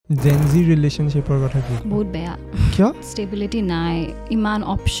GenZ ৰিলেশ্যনশ্বিপৰ কথা কি বহুত বেয়া কিয় ষ্টেবিলিটি নাই ইমান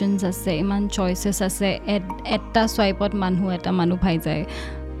অপচনছ আছে ইমান চইচেছ আছে এটা সোৱাইপত এটা মানুহ পাই যায়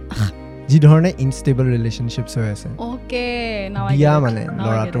যি ধৰণে ইনষ্টেবল ৰিলেশ্যনশ্বিপছ হৈ আছে ওকে বিয়া মানে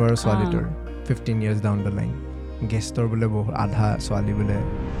ল'ৰাটোৰ আৰু ছোৱালীটোৰ 15 years down the line গেষ্টৰ বোলে বহুত আধা ছোৱালী বোলে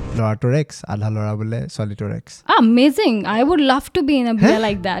ল'ৰাটোৰ এক্স আধা ল'ৰা বোলে ছোৱালীটোৰ ex amazing I would love to be in a beer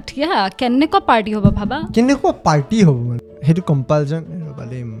like that yeah কেনেকুৱা পাৰ্টি হ'ব ভাবা কেনেকুৱা পাৰ্টি হ'ব মানে সেইটো কম্পালজন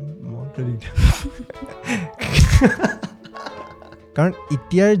ৰবালে কাৰণ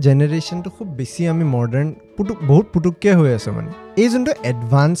এতিয়াৰ জেনেৰেশ্যনটো খুব বেছি আমি মডাৰ্ণ বহুত পুটুককৈ হৈ আছে মানে এই যোনটো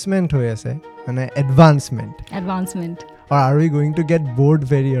এডভান্সমেণ্ট হৈ আছে মানে advancement or are we going to get bored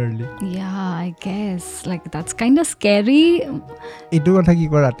very early yeah I guess like that's kind of scary এটো কথা কি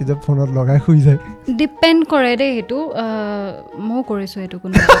কৰা ৰাতি যে ফোনত লগাই শুই যায় ডিপেন্ড কৰে দে হেতু মই কৰিছো এটো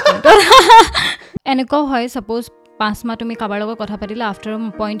কোনো এনেকুৱা হয় suppose 5 মাহ তুমি কাবাৰ লগত কথা পাতিলা after a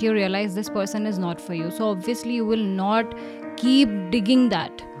point you realize this person is not for you so obviously you will not keep digging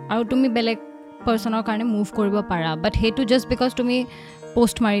that আৰু তুমি বেলেগ পাৰ্সনৰ কাৰণে মুভ কৰিব পাৰা but হেতু just because তুমি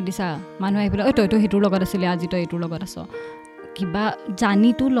পোষ্ট মাৰি দিছা মানুহ আহিবলৈ তইতো হেতুৰ লগত আছিলি আজি তই এতুৰ লগত আছ কিবা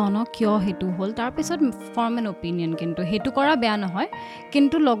জানিতো লন কিয় হেতু হ'ল তাৰ পিছত ফৰ্ম এন অপিনিয়ন কিন্তু হেতু কৰা বেয়া নহয়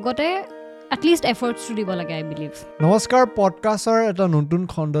কিন্তু লগতে at least efforts to দিব লাগে I believe নমস্কাৰ পডকাষ্টৰ এটা নতুন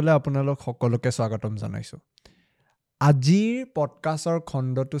খণ্ডলৈ আপোনালোক সকলোকে স্বাগতম জনাইছো আজিৰ পডকাষ্টৰ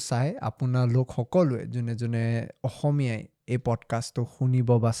খণ্ডটো চাই আপোনালোক সকলোৱে যোনে যোনে অসমীয়াই এই পডকাষ্টটো শুনিব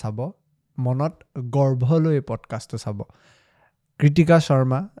বা চাব মনত গৰ্ব লৈ এই পডকাষ্টটো চাব কৃতিকা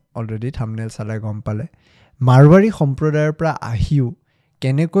শৰ্মা অলৰেডি থাম্বনেল চালে গম পালে মাৰৱাৰী সম্প্ৰদায়ৰ পৰা আহিও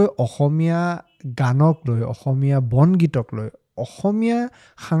কেনেকৈ অসমীয়া গানক লৈ অসমীয়া বনগীতক লৈ অসমীয়া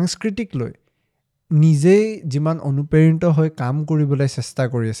সাংস্কৃতিক লৈ নিজেই যিমান অনুপ্ৰেৰিত হৈ কাম কৰিবলৈ চেষ্টা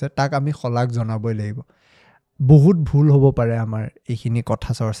কৰি আছে তাক আমি শলাগ জনাবই লাগিব বহুত ভুল হ'ব পাৰে আমাৰ এইখিনি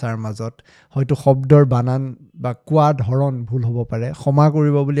কথা চৰ্চাৰ মাজত হয়তো শব্দৰ বানান বা কোৱা ধৰণ ভুল হ'ব পাৰে ক্ষমা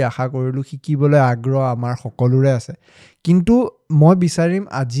কৰিব বুলি আশা কৰিলোঁ শিকিবলৈ আগ্ৰহ আমাৰ সকলোৰে আছে কিন্তু মই বিচাৰিম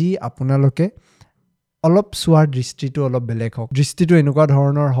আজি আপোনালোকে অলপ চোৱাৰ দৃষ্টিটো অলপ বেলেগ হওক দৃষ্টিটো এনেকুৱা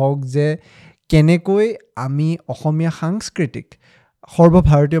ধৰণৰ হওক যে কেনেকৈ আমি অসমীয়া সাংস্কৃতিক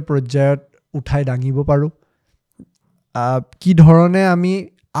সৰ্বভাৰতীয় পৰ্যায়ত উঠাই দাঙিব পাৰোঁ কি ধৰণে আমি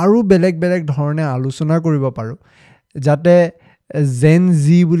আৰু বেলেগ বেলেগ ধৰণে আলোচনা কৰিব পাৰোঁ যাতে GenZ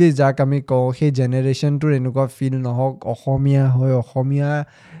বুলি যাক আমি কওঁ সেই জেনেৰেশ্যনটোৰ এনেকুৱা ফিল নহওক অসমীয়া হৈ অসমীয়া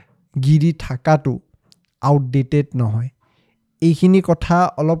গিৰি থাকাটো আউটডেটেড নহয় এইখিনি কথা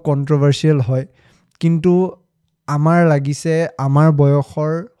অলপ কণ্ট্ৰভাৰ্চিয়েল হয় কিন্তু আমাৰ লাগিছে আমাৰ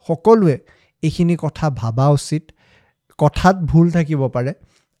বয়সৰ সকলোৱে এইখিনি কথা ভাবা উচিত কথাত ভুল থাকিব পাৰে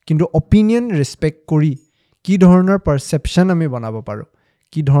কিন্তু অপিনিয়ন ৰেছপেক্ট কৰি কি ধৰণৰ পাৰচেপশ্যন আমি বনাব পাৰোঁ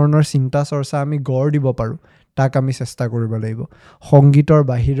কি ধৰণৰ চিন্তা চৰ্চা আমি গঢ় দিব পাৰোঁ তাক আমি চেষ্টা কৰিব লাগিব সংগীতৰ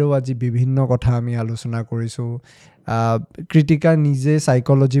বাহিৰেও আজি বিভিন্ন কথা আমি আলোচনা কৰিছোঁ কৃতিকা নিজে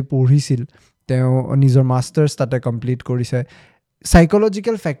সাইকোলজি পঢ়িছিল তেওঁ নিজৰ মাষ্টাৰ্ছ তাতে কমপ্লিট কৰিছে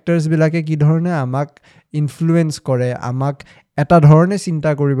সাইকোলজিকেল ফেক্টৰ্ছবিলাকে কি ধৰণে আমাক ইনফ্লুৱেঞ্চ কৰে আমাক এটা ধৰণে চিন্তা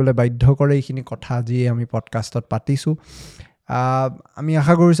কৰিবলৈ বাধ্য কৰে এইখিনি কথা আজি আমি পডকাষ্টত পাতিছোঁ আমি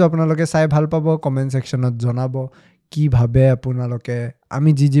আশা কৰিছোঁ আপোনালোকে চাই ভাল পাব কমেণ্ট ছেকশ্যনত জনাব কি ভাবে আপোনালোকে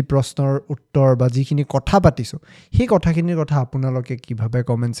আমি যি প্ৰশ্নৰ উত্তৰ বা যিখিনি কথা পাতিছোঁ সেই কথাখিনিৰ কথা আপোনালোকে কি ভাবে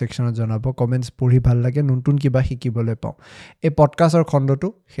কমেণ্ট ছেকশ্যনত জনাব কমেণ্টছ পঢ়ি ভাল লাগে নতুন কিবা শিকিবলৈ পাওঁ এই পডকাষ্টৰ খণ্ডটো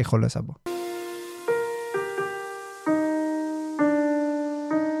শেষলৈ চাব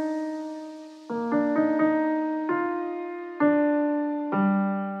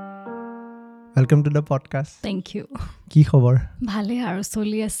Welcome to the podcast. Thank you. কি খবৰ? ভালে আৰু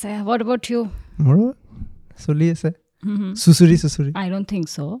চলি আছে. What about you? মোৰো চলি আছে. সুসুৰি I don't think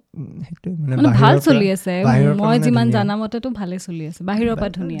so. হেতু মানে ভাল চলি আছে. মই যিমান জানা মতেতো ভালে চলি আছে. বাহিৰৰ পৰা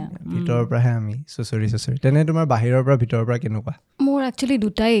ধুনীয়া. ভিতৰৰ পৰাহে আমি সুসুৰি তেনে তোমাৰ বাহিৰৰ পৰা ভিতৰৰ পৰা কেনেকুৱা? মোৰ একচুয়ালি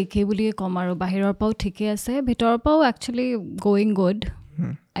দুটাই একে বুলিয়ে কম আৰু বাহিৰৰ পৰাও ঠিকে আছে ভিতৰৰ পৰাও actually going good.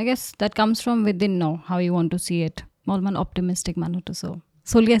 I guess that comes from within now how you want to see it. অলপমান optimistic মানুহটো so.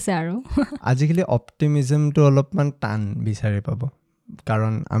 চলি আছে আৰু আজিকালি অপটিমিজমটো অলপমান টান বিচাৰি পাব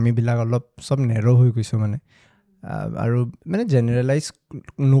কাৰণ আমিবিলাক অলপ চব নেৰো হৈ গৈছোঁ মানে আৰু মানে জেনেৰেলাইজ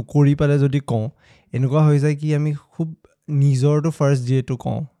নকৰি পালে যদি কওঁ এনেকুৱা হৈ যায় কি আমি খুব নিজৰটো ফাৰ্ষ্ট যিহেতু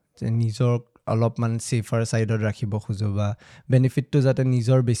কওঁ যে নিজৰ অলপমান ছেফাৰ ছাইডত ৰাখিব খোজো বা বেনিফিটটো যাতে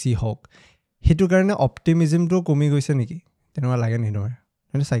নিজৰ বেছি হওক সেইটো কাৰণে অপটিমিজমটো কমি গৈছে নেকি তেনেকুৱা লাগে নি তোমাৰ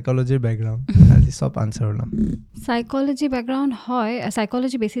মানে সাইকোলজিৰ ব্যাকগ্ৰাউণ্ড আজি সব আনসাৰ ওলাম সাইকোলজি ব্যাকগ্ৰাউণ্ড হয়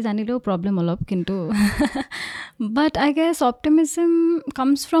সাইকোলজি বেছি জানিলেও প্ৰবলেম অলপ কিন্তু but I guess optimism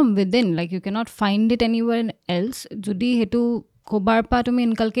comes from within like you can't find it anywhere else যদি সেইটো কোবাৰ পৰা তুমি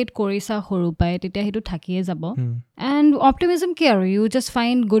ইনকালকেট কৰিছা সৰু পাই তেতিয়া সেইটো থাকিয়ে যাব এণ্ড অপটিমিজম কি আৰু you just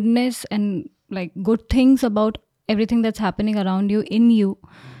find goodness and like good things about everything that's happening around you in you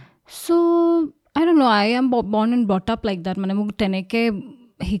so' I don't know, I am born and brought up like that. মানে মোক তেনেকৈ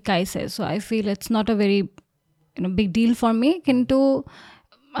শিকাইছে চ' I feel it's not a very big deal for me. কিন্তু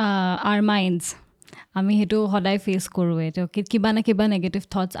our minds আমি সেইটো সদায় face কৰোঁৱে তো কিবা না কিবা নেগেটিভ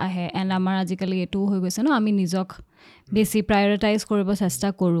থটছ আহে এণ্ড আমাৰ আজিকালি এইটোও হৈ গৈছে ন আমি নিজক বেছি প্ৰায়ৰিটাইজ কৰিব চেষ্টা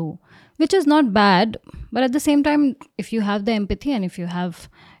কৰোঁ which is not bad but at the same time if you have the empathy and if you have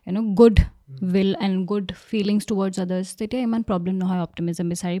good will and good feelings towards others তেতিয়া ইমান প্ৰব্লেম নহয় অপটিমিজম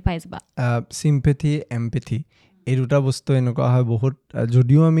বিচাৰি পাই যাবা চিম্পেথি এম্পেথি এই দুটা বস্তু এনেকুৱা হয় বহুত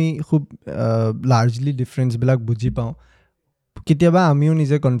যদিও আমি খুব লাৰ্জলি ডিফাৰেঞ্চবিলাক বুজি পাওঁ কেতিয়াবা আমিও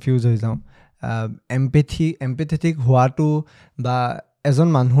নিজে কনফিউজ হৈ যাওঁ এম্পেথেটিক হোৱাটো বা এজন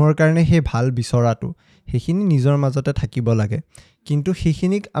মানুহৰ কাৰণে সেই ভাল বিচৰাটো সেইখিনি নিজৰ মাজতে থাকিব লাগে কিন্তু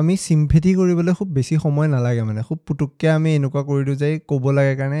সেইখিনিক আমি চিম্পেথি কৰিবলৈ খুব বেছি সময় নালাগে মানে খুব পুটুককৈ আমি এনেকুৱা কৰি দিওঁ যে ক'ব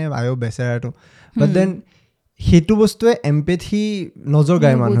লাগে কাৰণে আয়ো বেচেৰাটো বাট দেন সেইটো বস্তুৱে এম্পেথি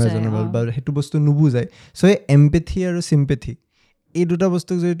নজগায় মানুহ এজনৰ বা সেইটো বস্তু নুবুজায় চ' এই এম্পেথি আৰু চিম্পেথি এই দুটা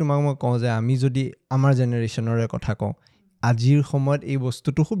বস্তুক যদি তোমাক মই কওঁ যে আমি যদি আমাৰ জেনেৰেশ্যনৰে কথা কওঁ আজিৰ সময়ত এই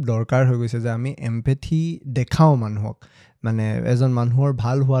বস্তুটো খুব দৰকাৰ হৈ গৈছে যে আমি এম্পেথি দেখাওঁ মানুহক মানে এজন মানুহৰ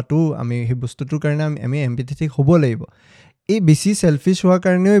ভাল হোৱাটো আমি সেই বস্তুটোৰ কাৰণে আমি এম্পেথেটিক হ'ব লাগিব এই বেছি চেলফিছ হোৱাৰ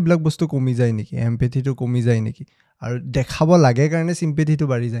কাৰণেও এইবিলাক বস্তু কমি যায় নেকি এম্পেথিটো কমি যায় নেকি আৰু দেখাব লাগে কাৰণে চিম্পেথিটো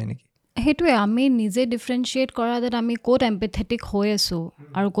বাঢ়ি যায় নেকি সেইটোৱে আমি নিজে ডিফাৰেঞ্চিয়েট কৰা যে আমি ক'ত এম্পেথেটিক হৈ আছোঁ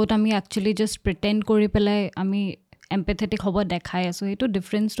আৰু ক'ত আমি একচুৱেলি জাষ্ট প্ৰিটেণ্ড কৰি পেলাই আমি এম্পেথেটিক হ'ব দেখাই আছোঁ সেইটো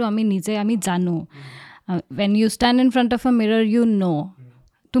ডিফাৰেঞ্চটো আমি নিজে আমি জানো when you stand in front of a mirror you know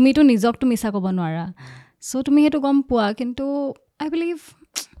তুমিতো নিজকতো মিছা ক'ব নোৱাৰা চ' তুমি সেইটো গম পোৱা কিন্তু I believe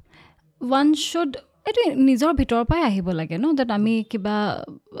one should এইটো নিজৰ ভিতৰৰ পৰাই আহিব লাগে ন দেট আমি কিবা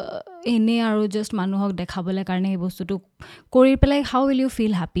এনেই আৰু জাষ্ট মানুহক দেখাবলৈ কাৰণে এই বস্তুটো কৰি পেলাই হাউ will U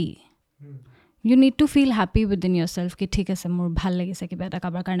feel happy U need two feel happy within your self কি ঠিক আছে মোৰ ভাল লাগিছে কিবা এটা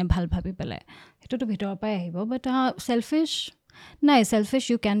কাৰোবাৰ কাৰণে ভাল ভাবি পেলাই সেইটোতো ভিতৰৰ পৰাই আহিব বাট চেলফিছ নাই selfish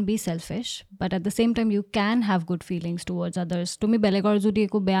U can B selfish but at the same time U can have good feelings towards others তুমি বেলেগৰ যদি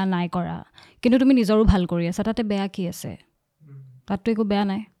একো বেয়া নাই কৰা কিন্তু তুমি নিজৰো ভাল কৰি আছা তাতে বেয়া কি আছে তাততো একো বেয়া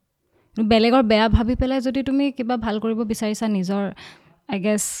নাই বেলেগৰ বেয়া ভাবি পেলাই যদি তুমি কিবা ভাল কৰিব বিচাৰিছা নিজৰ I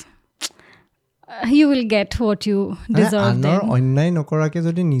guess you will get what you deserve then আনৰ অন্যায় নকৰাকে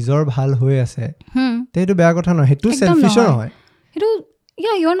যদি নিজৰ ভাল হৈ আছে সেইটো বেয়া কথা নহয় সেইটো চেলফিছ নহয় সেইটো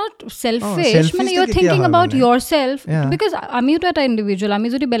yeah you're not selfish মানে you're thinking about yourself because আমিওতো এটা ইণ্ডিভিজুৱেল আমি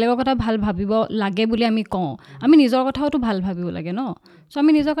যদি বেলেগৰ কথা ভাল ভাবিব লাগে বুলি আমি কওঁ আমি নিজৰ কথাওতো ভাল ভাবিব লাগে ন চ'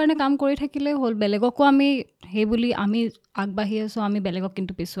 আমি নিজৰ কাৰণে কাম কৰি থাকিলে হ'ল বেলেগকো আমি সেই বুলি আমি আগবাঢ়ি আছোঁ আমি বেলেগক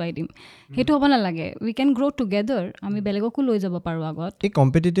কিন্তু পিছুৱাই দিম সেইটো হ'ব নালাগে উই কেন গ্ৰ' টুগেডাৰ আমি বেলেগকো লৈ যাব পাৰোঁ আগত এই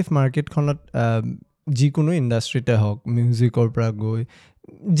কম্পিটিটিভ মাৰ্কেটখনত যিকোনো ইণ্ডাষ্ট্ৰিতে হওক মিউজিকৰ পৰা গৈ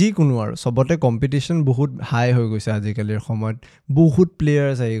যিকোনো আৰু চবতে কম্পিটিশ্যন বহুত হাই হৈ গৈছে আজিকালিৰ সময়ত বহুত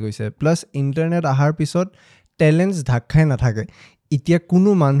প্লেয়াৰ্ছ আহি গৈছে প্লাছ ইণ্টাৰনেট অহাৰ পিছত টেলেণ্টছ ঢাক খাই নাথাকে এতিয়া কোনো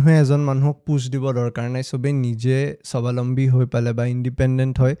মানুহে এজন মানুহক পুছ দিব দৰকাৰ নাই চবেই নিজে স্বাৱলম্বী হৈ পালে বা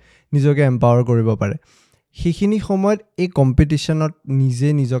ইণ্ডিপেণ্ডেণ্ট হৈ নিজকে এম্পাৱাৰ কৰিব পাৰে সেইখিনি সময়ত এই কম্পিটিশ্যনত নিজে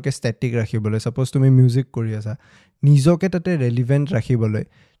নিজকে ষ্টেটিক ৰাখিবলৈ ছাপ'জ তুমি মিউজিক কৰি আছা নিজকে তাতে ৰেলিভেণ্ট ৰাখিবলৈ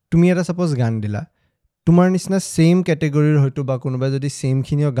তুমি এটা ছাপ'জ গান দিলা তোমাৰ নিচিনা ছেইম কেটেগৰীৰ হয়তো বা কোনোবাই যদি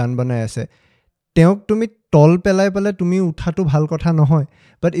ছেইমখিনিও গান বনাই আছে তেওঁক তুমি তল পেলাই পেলাই তুমি উঠাটো ভাল কথা নহয়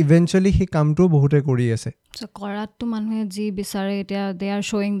বাট ইভেঞ্চুৱেলি সেই কামটোও বহুতে কৰি আছে চ' কৰাততো মানুহে যি বিচাৰে এতিয়া দে আৰ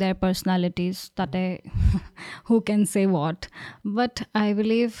শ্ব'য়িং দেয়াৰ পাৰ্চনেলিটিজ তাতে হু কেন চে হোৱাট বাট আই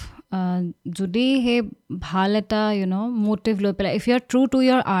বিলিভ যদি সেই ভাল এটা মটিভ লৈ পেলাই if you are true to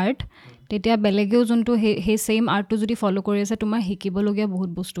your art তেতিয়া বেলেগেও যোনটো সেই ছেইম আৰ্টটো যদি ফ'ল' কৰি আছে তোমাৰ শিকিবলগীয়া বহুত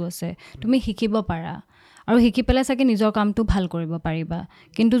বস্তু আছে তুমি শিকিব পাৰা আৰু শিকি পেলাই চাগে নিজৰ কামটো ভাল কৰিব পাৰিবা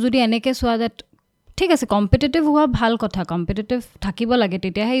কিন্তু যদি এনেকৈ চোৱা যে ঠিক আছে কম্পিটিটিভ হোৱা ভাল কথা কম্পিটিটিভ থাকিব লাগে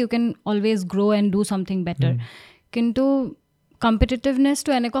তেতিয়াহে you can always grow' and do something better কিন্তু কম্পিটিটিভনেছটো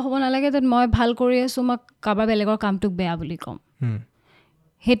এনেকুৱা হ'ব নালাগে যে মই ভাল কৰি আছোঁ মই কাৰোবাৰ বেলেগৰ কামটোক বেয়া বুলি ক'ম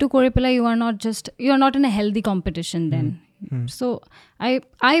সেইটো কৰি পেলাই you are not in a healthy competition then so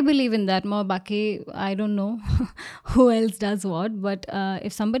I believe in that more baki I don't know who else does what but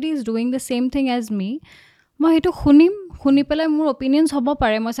if somebody is doing the same thing as me মই সেইটো শুনি পেলাই মোৰ অপিনিয়নছ হ'ব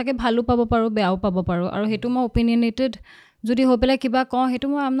পাৰে মই চাগে ভালো পাব পাৰোঁ বেয়াও পাব পাৰোঁ আৰু সেইটো মই অপিনিয়নেটেড যদি হৈ পেলাই কিবা কওঁ সেইটো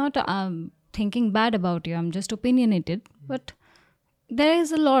মই I am not thinking bad about you I am just opinionated but there is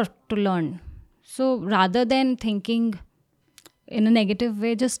a lot to learn so' rather than thinking in a negative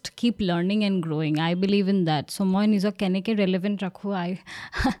way, just keep learning and growing. I believe in that. So moi nijok keneke relevant rakhu,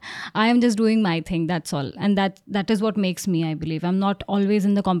 I am just doing my thing, that's all. And that is what makes me, I believe. I'm not always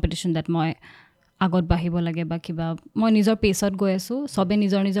in the competition that moi agot bahibo lage ba kiba. Moi nijor pace ot goi asu, sobe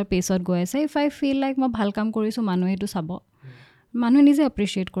nijor pace ot goi ase. If I feel like moi bhal kam korisu, manu etu sabo, manu nije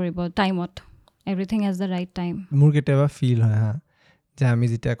appreciate koribo time ot. Everything has the right time. মোৰ কেতিয়াবা feel হয় হা যে আমি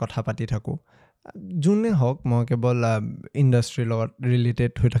যেতিয়া কথা পাতি থাকোঁ যোনে হওক মই কেৱল ইণ্ডাষ্ট্ৰীৰ লগত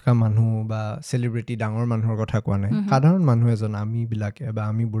ৰিলেটেড হৈ থকা মানুহ বা চেলিব্ৰিটি ডাঙৰ মানুহৰ কথা কোৱা নাই সাধাৰণ মানুহ এজন আমিবিলাকে বা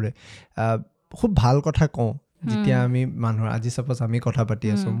আমিবোৰে খুব ভাল কথা কওঁ যেতিয়া আমি মানুহৰ আজি ছাপ'জ আমি কথা পাতি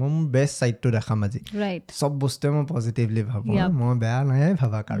আছোঁ মই মোৰ বেষ্ট ছাইডটো দেখাম আজি চব বস্তুৱে মই পজিটিভলি ভাবোঁ মই বেয়া নাই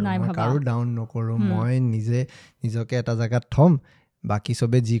ভাবা মই কাৰো ডাউন নকৰোঁ মই নিজকে এটা জেগাত থ'ম বাকী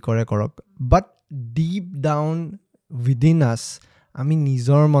চবে যি কৰে কৰক বাট ডিপ ডাউন উইদিন আছ আমি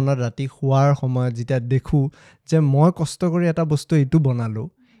নিজৰ মনত ৰাতি শোৱাৰ সময়ত যেতিয়া দেখোঁ যে মই কষ্ট কৰি এটা বস্তু এইটো বনালোঁ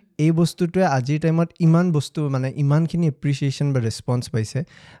এই বস্তুটোৱে আজিৰ টাইমত ইমান বস্তু মানে ইমানখিনি এপ্ৰিচিয়েশ্যন বা ৰেছপন্স পাইছে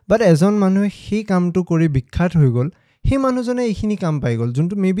বাট এজন মানুহে সেই কামটো কৰি বিখ্যাত হৈ গ'ল সেই মানুহজনে এইখিনি কাম পাই গ'ল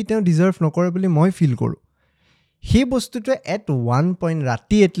যোনটো মেবি তেওঁ ডিজাৰ্ভ নকৰে বুলি মই ফিল কৰোঁ সেই বস্তুটোৱে এট ওৱান পইণ্ট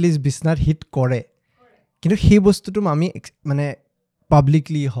ৰাতি এটলিষ্ট বিচনাত হিট কৰে কিন্তু সেই বস্তুটো আমি মানে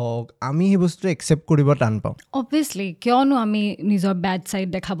পাব্লিকলি হওক আমি সেই বস্তুটো একচেপ্ট কৰিব টান পাওঁ অবভিয়াছলি কিয়নো আমি নিজৰ বেড ছাইড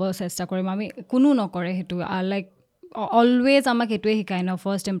দেখাব চেষ্টা কৰিম আমি কোনো নকৰে সেইটো লাইক অলৱেজ আমাক এইটোৱে শিকায় ন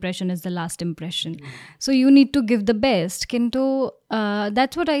first impression is the last impression so' U need to give the best কিন্তু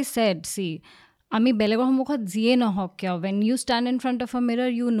that's what I said C আমি বেলেগৰ সন্মুখত যিয়ে নহওক কিয় when you stand in front of a mirror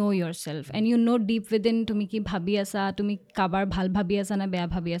you know yourself and you know deep within তুমি কি ভাবি আছা তুমি কাবাৰ ভাল ভাবি আছা না বেয়া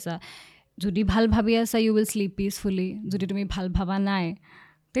ভাবি আছা যদি ভাল ভাবি আছা you will sleep peacefully যদি তুমি ভাল ভাবা নাই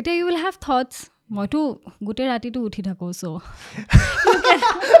তেতিয়া you will have thoughts মইতো গোটেই ৰাতিটো উঠি থাকোঁ so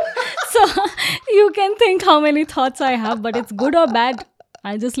you can think how many thoughts I have but it's good or bad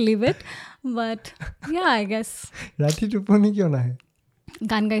I just leave it but yeah I guess ৰাতি টোপনি কিয় নাহে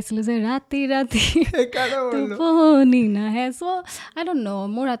গান গাইছিলোঁ যে ৰাতি ৰাতি টোপনি নাহে চ' I don't know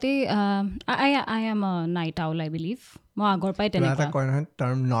মোৰ ৰাতি I am a night owl I believe মই আগৰ পৰাই তেনেকুৱা কয় নহয়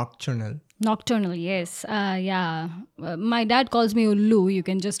term Nocturnal, yes. Yeah. My dad calls me Ullu. You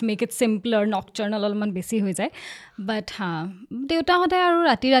can just make it simpler. Nocturnal অলপমান বেছি হৈ যায় বাট দেউতাহঁতে আৰু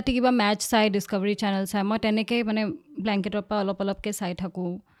ৰাতি ৰাতি কিবা মেটচ চাই ডিস্কভাৰী চেনেল চাই মই তেনেকৈ মানে ব্লেংকেটৰ পৰা অলপকৈ চাই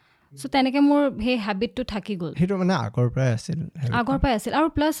থাকোঁ চ' তেনেকৈ মোৰ সেই হেবিটটো থাকি গ'ল সেইটো মানে আগৰ পৰাই আছিল আৰু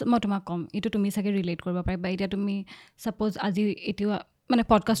প্লাছ মই তোমাক ক'ম এইটো তুমি চাগে ৰিলেট কৰিব পাৰিবা এতিয়া তুমি ছাপ'জ আজি এতিয়া মানে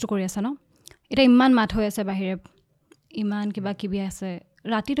পডকাষ্টটো কৰি আছা ন এতিয়া ইমান মাত হৈ আছে বাহিৰে ইমান কিবা কিবি আছে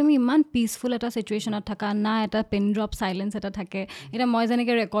ৰাতি তুমি ইমান পিচফুল এটা চিটুৱেশ্যনত থাকা না এটা পেন ড্ৰপ চাইলেঞ্চ এটা থাকে এতিয়া মই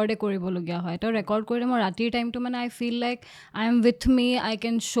যেনেকৈ ৰেকৰ্ডে কৰিবলগীয়া হয় তো ৰেকৰ্ড কৰিলে মই ৰাতিৰ টাইমটো মানে আই feel like I am with me I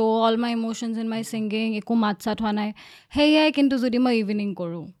can show' all my emotions in my singing একো মাত চাত হোৱা নাই সেয়াই কিন্তু যদি মই ইভিনিং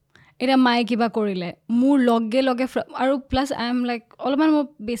কৰোঁ এতিয়া মায়ে কিবা কৰিলে মোৰ লগে আৰু প্লাছ আই এম লাইক অলপমান মই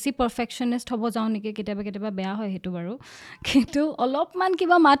বেছি পাৰফেকশ্যনিষ্ট হ'ব যাওঁ নেকি কেতিয়াবা বেয়া হয় সেইটো বাৰু কিন্তু অলপমান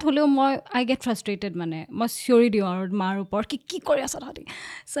কিবা মাত হ'লেও মই আই গেট ফ্ৰাষ্ট্ৰেটেড মানে মই চিঞৰি দিওঁ আৰু মাৰ ওপৰত কি কৰি আছা তাহাঁতি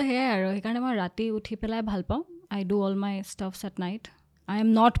চ' সেয়াই আৰু সেইকাৰণে মই ৰাতি উঠি পেলাই ভাল পাওঁ আই do all my ষ্টাফছ at night I am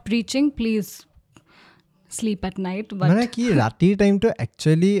not প্ৰিচিং please sleep at night but মানে কি ৰাতিৰ টাইমটো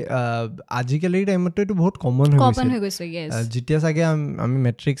একচুৱেলি আজিকালিৰ টাইমতো এইটো বহুত কমন হৈ গৈছে যেতিয়া চাগে আমি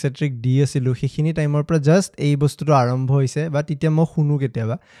মেট্ৰিক দি আছিলোঁ সেইখিনি টাইমৰ পৰা জাষ্ট এই বস্তুটো আৰম্ভ হৈছে বা তেতিয়া মই শুনো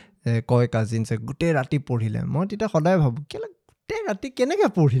কেতিয়াবা কয় কাজিনছে গোটেই ৰাতি পঢ়িলে মই তেতিয়া সদায় ভাবোঁ কেলে গোটেই ৰাতি কেনেকৈ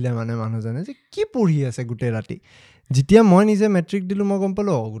পঢ়িলে মানে মানুহজনে যে কি পঢ়ি আছে গোটেই ৰাতি যেতিয়া মই নিজে মেট্ৰিক দিলোঁ মই গম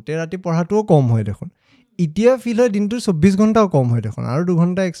পালোঁ গোটেই ৰাতি পঢ়াটোও কম হয় দেখোন এতিয়া ফিল হয় দিনটো 24 ঘণ্টাও কম হয় দেখোন আৰু 2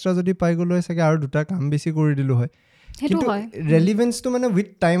 ঘণ্টা এক্সট্ৰা যদি পাই গ'লো হয় চাগে আৰু 2টা কাম বেছি কৰি দিলোঁ হয় কিন্তু ৰেলিভেঞ্চটো মানে উইথ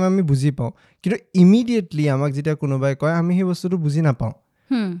টাইম আমি বুজি পাওঁ কিন্তু ইমিডিয়েটলি আমাক যেতিয়া কোনোবাই কয় আমি সেই বস্তুটো বুজি নাপাওঁ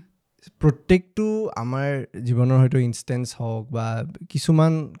প্ৰত্যেকটো আমাৰ জীৱনৰ হয়তো ইনষ্টেঞ্চ হওক বা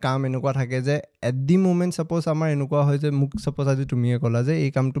কিছুমান কাম এনেকুৱা থাকে যে এট দি মোমেণ্ট ছাপ'জ আমাৰ এনেকুৱা হয় যে মোক ছাপ'জ আজি তুমিয়ে ক'লা যে এই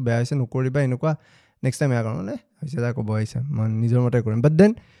কামটো বেয়া হৈছে নকৰিবা এনেকুৱা নেক্সট টাইম এয়া কাৰণে হৈছে যা ক'ব আহিছে মই নিজৰ মতে কৰিম but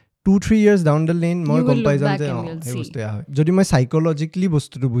then 2-3 years down the lane মই গম পাই যাম যে সেই বস্তু এয়া হয় যদি মই চাইক'লজিকেলি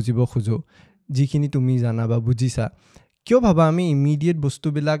বস্তুটো বুজিব খোজোঁ যিখিনি তুমি জানা বা বুজিছা কিয় ভাবা আমি ইমিডিয়েট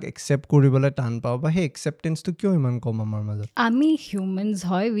বস্তুবিলাক একচেপ্ট কৰিবলৈ টান পাওঁ বা সেই একচেপ্টেঞ্চটো কিয় ইমান কম আমাৰ মাজত আমি হিউমেনছ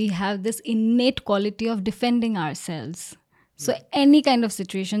হয় উই have this innate quality of defending hour চেল্ভছ so' any kind of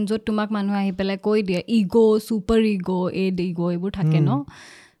situation য'ত তোমাক মানুহে আহি পেলাই কৈ দিয়ে ইগ' ছুপাৰ ইগ' এইবোৰ থাকে ন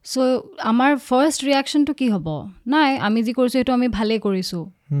চ' আমাৰ ফাৰ্ষ্ট ৰিয়েকশ্যনটো কি হ'ব নাই আমি যি কৰিছোঁ সেইটো আমি ভালেই কৰিছোঁ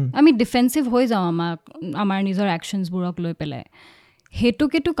আমি ডিফেন্সিভ হৈ যাওঁ আমাৰ নিজৰ একশ্যনছবোৰক লৈ পেলাই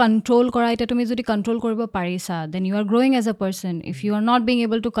সেইটোকেতো কণ্ট্ৰল কৰা এতিয়া তুমি যদি কণ্ট্ৰল কৰিব পাৰিছা then U R growing as a person if you are not being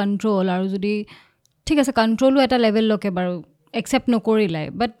able to control আৰু যদি ঠিক আছে কণ্ট্ৰলো এটা লেভেললৈকে বাৰু accept নকৰিলাই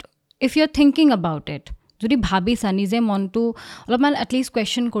but if you R thinking about it যদি ভাবিছা নিজে মনটো অলপমান এটলিষ্ট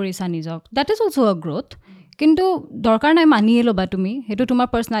কুৱেশ্যন কৰিছা নিজক দেট ইজ অলছ' আ গ্ৰ'থ কিন্তু দৰকাৰ নাই মানিয়ে ল'বা তুমি সেইটো তোমাৰ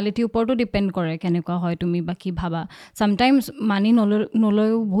পাৰ্চনেলিটিৰ ওপৰতো ডিপেণ্ড কৰে কেনেকুৱা হয় তুমি বা কি ভাবা চামটাইমছ মানি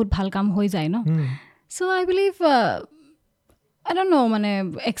নলৈও বহুত ভাল কাম হৈ যায় ন চ' আই বিলিভ আই ডণ্ট ন' মানে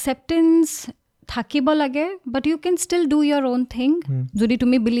একচেপ্টেঞ্চ থাকিব লাগে বাট U can still do your on thing যদি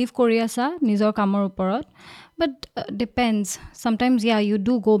তুমি বিলিভ কৰি আছা নিজৰ কামৰ ওপৰত বাট ডিপেণ্ডছ চামটাইমছ ইউ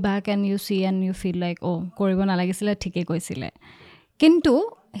ডু গ' back and U C and U feel like কৰিব নালাগিছিলে ঠিকেই কৈছিলে কিন্তু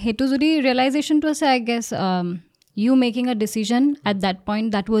সেইটো যদি ৰিয়েলাইজেশ্যনটো আছে আই গেছ ইউ মেকিং আ decision at that point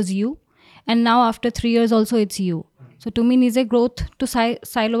that was U and নাও after 3 years also' it's you so' তুমি নিজে গ্ৰ'থটো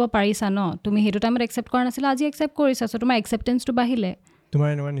চাই ল'ব পাৰিছা ন তুমি সেইটো টাইমত একচেপ্ট কৰা নাছিলা আজি একচেপ্ট কৰিছা চ' তোমাৰ একচেপ্টেঞ্চটো বাঢ়িলে তোমাৰ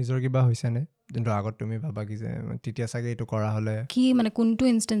এনেকুৱা নিজৰ কিবা হৈছেনে যোনটো আগত তুমি ভাবা কি যে তেতিয়া চাগে এইটো কৰা হ'লে কি মানে কোনটো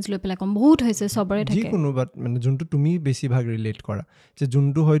ইনষ্টেঞ্চ লৈ পেলাই ক'ম বহুত হৈছে চবৰে থাকে যিকোনো বাট মানে যোনটো তুমি বেছিভাগ ৰিলেট কৰা যে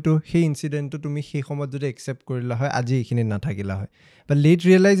যোনটো হয়তো সেই ইনচিডেণ্টটো তুমি সেই সময়ত যদি একচেপ্ট কৰিলা হয় আজি এইখিনিত নাথাকিলা হয় বা লেট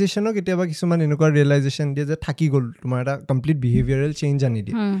ৰিয়েলাইজেশ্যনো কেতিয়াবা কিছুমান এনেকুৱা ৰিয়েলাইজেশ্যন দিয়ে যে থাকি গ'ল তোমাৰ এটা কমপ্লিট বিহেভিয়াৰেল চেঞ্জ আনি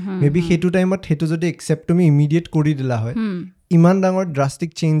দিয়ে মেবি সেইটো টাইমত সেইটো যদি একচেপ্ট তুমি ইমিডিয়েট কৰি দিলা হয় ইমান ডাঙৰ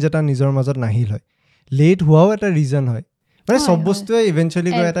ড্ৰাষ্টিক চেঞ্জ এটা নিজৰ মাজত নাহিল হয় লেট হোৱাও এটা ৰিজন হয় মানে চব বস্তুৱে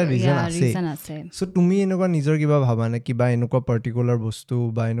ইভেঞ্চুৱেলি গৈ এটা ৰিজন আছে চ' তুমি এনেকুৱা নিজৰ কিবা ভাবানে কিবা এনেকুৱা পাৰ্টিকুলাৰ বস্তু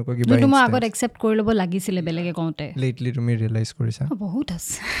বা এনেকুৱা কিবা যোনটো মই আগত একচেপ্ট কৰি ল'ব লাগিছিলে বেলেগে কওঁতে লেটলি তুমি ৰিয়েলাইজ কৰিছা বহুত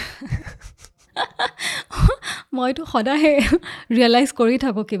আছে মইতো সদায় ৰিয়েলাইজ কৰি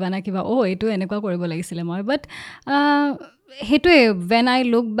থাকোঁ কিবা না কিবা এইটো এনেকুৱা কৰিব লাগিছিলে মই বাট সেইটোৱে when I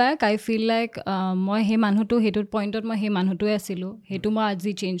look back I feel like মই সেই মানুহটো সেইটো পইণ্টত মই সেই মানুহটোৱে আছিলোঁ সেইটো মই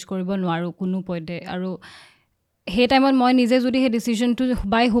আজি চেঞ্জ কৰিব নোৱাৰোঁ কোনো পইণ্টে আৰু সেই টাইমত মই নিজে যদি সেই ডিচিশ্যনটো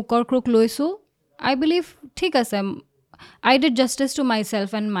বাই হুকৰ ক্ৰুক লৈছোঁ আই বিলিভ ঠিক আছে I did justice to myself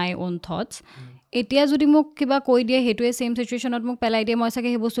and my own thoughts এতিয়া যদি মোক কিবা কৈ দিয়ে সেইটোৱে ছেইম চিটুৱেশ্যনত মোক পেলাই দিয়ে মই চাগে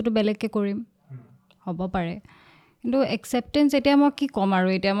সেই বস্তুটো বেলেগকৈ কৰিম হ'ব পাৰে কিন্তু একচেপ্টেঞ্চ এতিয়া মই কি ক'ম আৰু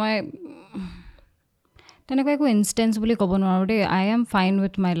এতিয়া মই তেনেকুৱা একো ইনষ্টেঞ্চ বুলি ক'ব নোৱাৰোঁ দেই I am fine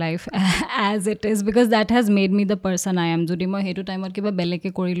with my life as it is because that has made me the person I am যদি মই সেইটো টাইমত কিবা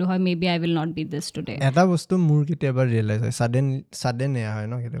বেলেগকৈ কৰিলোঁ হয় maybe I will not be this today এটা বস্তু মোৰ কেতিয়াবা ৰিয়েলাইজ হয় ছাডেন এয়া হয়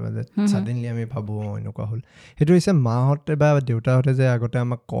ন কেতিয়াবা যে ছাডেনলি আমি ভাবোঁ এনেকুৱা হ'ল সেইটো হৈছে মাহঁতে বা দেউতাহঁতে যে আগতে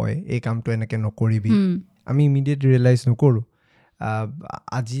আমাক কয় এই কামটো এনেকৈ নকৰিবি আমি ইমিডিয়েট ৰিয়েলাইজ নকৰোঁ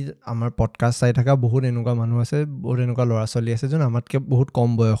আজি আমাৰ পডকাষ্ট চাই থকা বহুত এনেকুৱা মানুহ আছে বহুত এনেকুৱা ল'ৰা ছোৱালী আছে যোন আমাতকৈ বহুত কম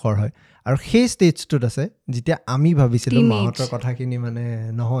বয়সৰ হয় আৰু সেই ষ্টেজটোত আছে যেতিয়া আমি ভাবিছিলোঁ মাহঁতৰ কথাখিনি মানে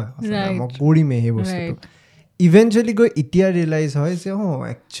নহয় মই কৰিমেই সেই বস্তুটো ইভেঞ্চুৱেলি গৈ এতিয়া ৰিয়েলাইজ হয় যে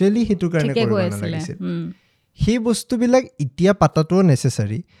একচুৱেলি সেইটো কাৰণে কৰিব নালাগিছিল সেই বস্তুবিলাক এতিয়া পাতাটোও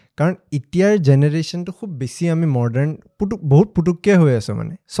নেচেচাৰী কাৰণ এতিয়াৰ জেনেৰেশ্যনটো খুব বেছি আমি মডাৰ্ণ বহুত পুটুককৈ হৈ আছোঁ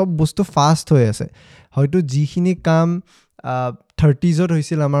মানে চব বস্তু ফাষ্ট হৈ আছে হয়তো যিখিনি কাম 30s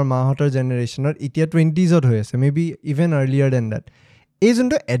হৈছিল আমাৰ মাহঁতৰ জেনেৰেশ্যনত এতিয়া 20s হৈ আছে maybe even earlier than that এই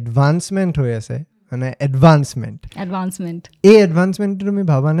যোনটো এডভান্সমেণ্ট হৈ আছে মানে এডভান্সমেণ্ট এই এডভান্সমেণ্টটো তুমি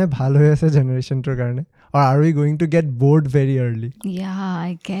ভাবানে ভাল হৈ আছে জেনেৰেশ্যনটোৰ কাৰণে or are we going to get bored very early? Yeah,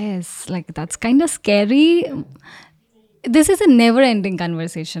 I guess like that's kind of scary. This is a never ending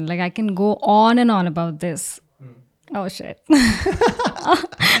conversation. Like I can go on and on about this. Oh shit.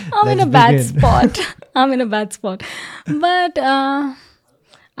 I'm in a bad spot. But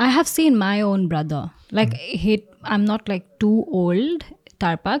I have seen my own brother. Like I'm not like too old.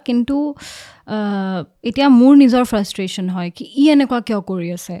 Tarpa kintu etia mur nijor frustration hoy ki enekwa kyo kori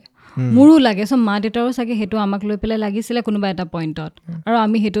ase মোৰো লাগে চ' মা দেউতাৰো চাগে সেইটো আমাক লৈ পেলাই লাগিছিলে কোনোবা এটা পইণ্টত আৰু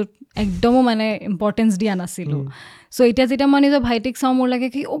আমি সেইটোত একদমো মানে ইম্পৰ্টেঞ্চ দিয়া নাছিলোঁ চ' এতিয়া যেতিয়া মই নিজৰ ভাইটিক চাওঁ মোৰ লাগে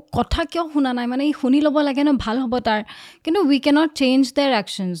কি কথা কিয় শুনা নাই মানে ই শুনি ল'ব লাগে ন ভাল হ'ব তাৰ কিন্তু we can't change their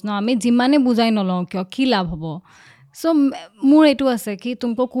actions ন আমি যিমানে বুজাই নলওঁ কিয় কি লাভ হ'ব চ' মোৰ এইটো আছে কি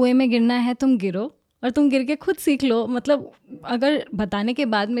তুমকো কুঁৱে মে গিৰনা হে তুম গিৰো और तुम गिर के खुद सीख लो मतलब अगर बताने के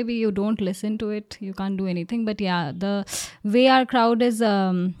बाद में भी you don't listen to it you can't do anything but yeah the way our crowd is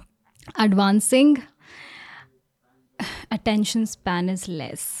advancing attention span is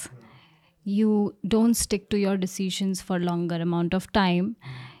less you don't stick to your decisions for longer amount of time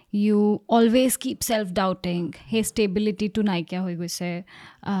you always keep self-doubting hey stability to naikya hoi goise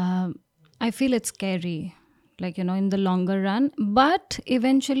I feel it's scary like you know in the longer run but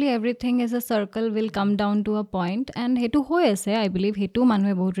eventually everything is a circle will come down to a point and hetu hoy ase I believe hetu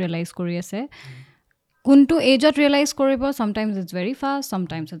manhe bahut realize kori ase kuntu age at realize koribo sometimes it's very fast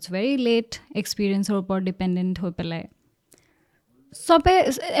sometimes it's very late experience or upor dependent hoi pelai sobe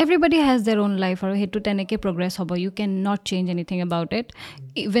everybody has their own life or hetu teneke progress hobo you cannot change anything about it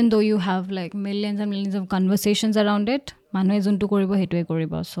even though you have like millions and millions of conversations around it manhe juntu koribo hetu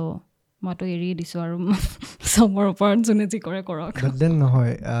koribo so মইতো এৰি দিছোঁ আৰু চবৰ ওপৰত যোনে যি কৰে কৰক। বাট দেন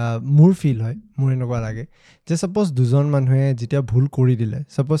নহয়, মোৰ ফিল হয়, মোৰ এনেকুৱা লাগে যে ছাপ'জ দুজন মানুহে যেতিয়া ভুল কৰি দিলে,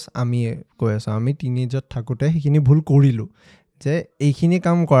 ছাপ'জ আমি কৈ আছোঁ আমি টিনেজত থাকোঁতে সেইখিনি ভুল কৰিলোঁ, যে এইখিনি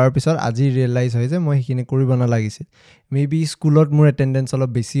কাম কৰাৰ পিছত আজি ৰিয়েলাইজ হয় যে মই সেইখিনি কৰিব নালাগিছিল। মে বি স্কুলত মোৰ এটেণ্ডেঞ্চ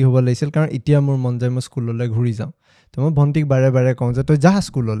অলপ বেছি হ'ব লাগিছিল, কাৰণ এতিয়া মোৰ মন যায় মই স্কুললৈ ঘূৰি যাওঁ। তো মই ভণ্টিক বাৰে বাৰে কওঁ যে তই যা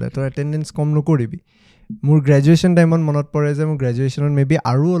স্কুললৈ, তই এটেণ্ডেঞ্চ কম নকৰিবি। মোৰ গ্ৰেজুৱেশ্যন টাইমত মনত পৰে যে মোৰ গ্ৰেজুৱেশ্যনত মে বি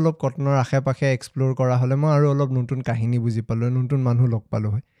আৰু অলপ কটনৰ আশে পাশে এক্সপ্ল'ৰ কৰা হ'লে মই আৰু অলপ নতুন কাহিনী বুজি পালোঁ হয়, নতুন মানুহ লগ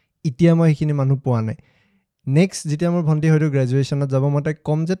পালোঁ হয়। এতিয়া মই সেইখিনি মানুহ পোৱা নাই। নেক্সট যেতিয়া মোৰ ভণ্টি হয়তো গ্ৰেজুৱেশ্যনত যাব, মই তাইক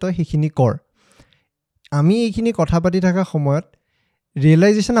ক'ম যে তই সেইখিনি কৰ। আমি এইখিনি কথা পাতি থকা সময়ত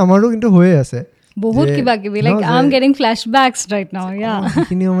ৰিয়েলাইজেশ্যন আমাৰো কিন্তু হৈয়ে আছে বহুত কিবা কিবি, like I am getting ফ্লেশ্ববেকছ right now.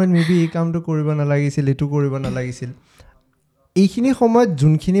 সেইখিনি সময়ত মে বি এই কামটো কৰিব নালাগিছিল, এইটো কৰিব নালাগিছিল। এইখিনি সময়ত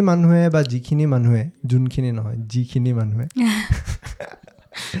যোনখিনি মানুহে বা যিখিনি মানুহে, যোনখিনি নহয় যিখিনি মানুহে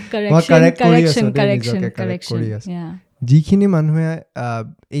যিখিনি মানুহে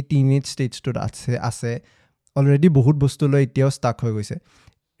এই টিনেজ ষ্টেজটোত আছে অলৰেডি বহুত বস্তু লৈ এতিয়াও ষ্টাক হৈ গৈছে।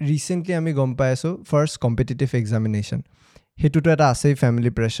 ৰিচেণ্টলি আমি গম পাই আছোঁ ফাৰ্ষ্ট কম্পিটিটিভ এক্সামিনেশ্যন, সেইটোতো এটা আছেই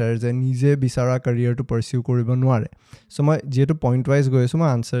ফেমিলি প্ৰেছাৰ যে নিজে বিচৰা কেৰিয়াৰটো পাৰ্চিউ কৰিব নোৱাৰে। চ' মই যিহেতু পইণ্ট ৱাইজ গৈ আছোঁ, মই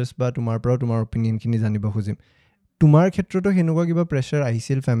আনচাৰ্ছ বা তোমাৰ পৰাও তোমাৰ অপিনিয়নখিনি জানিব খুজিম। তোমাৰ ক্ষেত্ৰতো সেনেকুৱা কিবা প্ৰেছাৰ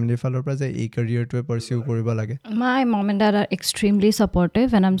আহিছিল ফেমিলিৰ ফালৰ পৰা যে এই কেৰিয়াৰটোৱে পাৰ্চিউ কৰিব লাগে? My mom and dad are extremely supportive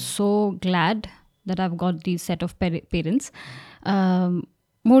and I'm so glad that I've got these set of parents.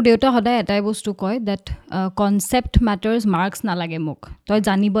 মোৰ দেউতা সদায় এটাই বস্তু কয় that concept matters, marks নালাগে মোক, তই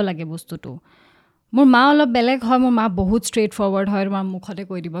জানিব লাগে বস্তুটো। মোৰ মা অলপ বেলেগ হয়, মোৰ মা বহুত ষ্ট্ৰেইট ফৰৱাৰ্ড হয়, তোমাৰ মুখতে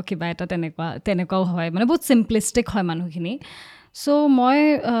কৈ দিব কিবা এটা, তেনেকুৱাও হয়, মানে বহুত চিম্পলিষ্টিক হয় মানুহখিনি। চ' মই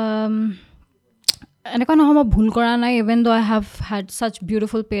এনেকুৱা নহয় মই ভুল কৰা নাই, even though I have had such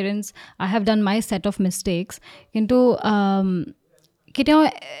beautiful parents, I have done my set of mistakes, কিন্তু কেতিয়াও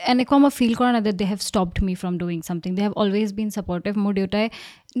এনেকুৱা মই ফিল কৰা নাই that they have stopped me from doing something. They have always been supportive.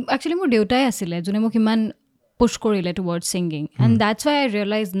 মোৰ দেউতাই আছিলে যোনে মোক ইমান পুছ কৰিলে towards singing, and that's why I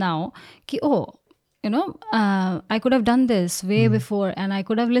realize now কি I could have done this way before and I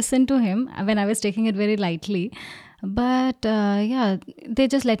could have listened to him when I was taking it very lightly. But yeah, they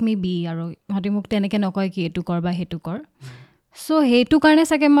just let me be আৰু সিহঁতি মোক তেনেকৈ নকয় কি এইটো কৰ বা সেইটো কৰ। চ' সেইটো কাৰণে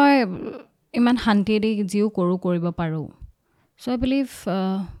চাগে মই ইমান শান্তিয়েদি যিও কৰিব পাৰোঁ। So I believe,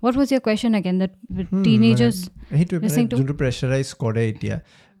 what was your question again, that teenagers listening to? যোনটো প্ৰেছাৰাইজ কৰে এতিয়া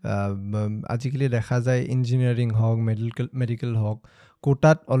আজিকালি দেখা যায় ইঞ্জিনিয়াৰিং হওক, মেডিকেল হওক,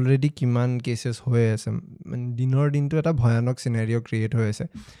 কোটাত অলৰেডি কিমান কেছেছ হৈ আছে, মানে দিনৰ দিনটো এটা ভয়ানক চিনেৰিঅ' ক্ৰিয়েট হৈ আছে।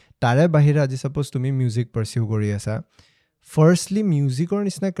 তাৰে বাহিৰে আজি ছাপ'জ তুমি মিউজিক পাৰ্চিউ কৰি আছা, ফাৰ্ষ্টলি মিউজিকৰ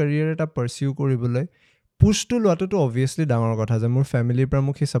নিচিনা কেৰিয়াৰ এটা পাৰ্চিউ কৰিবলৈ পুছটো লোৱাটোতো অবভিয়াছলি ডাঙৰ কথা, যে মোৰ ফেমিলিৰ পৰা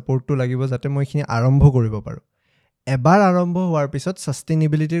মোক সেই ছাপৰ্টটো লাগিব যাতে মই এইখিনি আৰম্ভ কৰিব পাৰোঁ। এবাৰ আৰম্ভ হোৱাৰ পিছত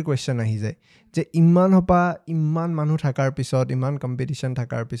ছাষ্টেইনেবিলিটিৰ কুৱেশ্যন আহি যায়, যে ইমান মানুহ থকাৰ পিছত, ইমান কম্পিটিশ্যন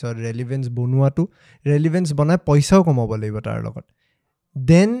থকাৰ পিছত ৰেলিভেঞ্চ বনাই পইচাও কমাব লাগিব তাৰ লগত।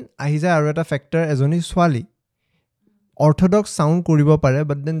 দেন আহি যায় আৰু এটা ফেক্টৰ, এজনী ছোৱালী অৰ্থডক্স চাউণ্ড কৰিব পাৰে,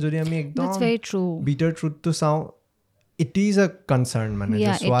 বাট দেন যদি আমি একদম বিটাৰ ট্ৰুথটো চাওঁ, ইট ইজ আ কনচাৰ্ণ, মানে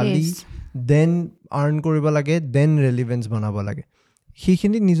ছোৱালী দেন আৰ্ণ কৰিব লাগে, দেন ৰেলিভেঞ্চ বনাব লাগে।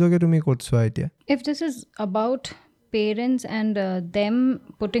 সেইখিনি নিজকে তুমি ক'ত চোৱা এতিয়া? If this is about parents and them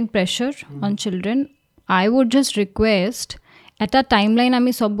putting pressure on children, I would just request এটা টাইমলাইন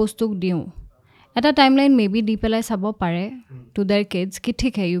আমি চব বস্তুক দিওঁ, এটা টাইমলাইন মে বি দি পেলাই চাব পাৰে টু দেয়াৰ কিডছ কি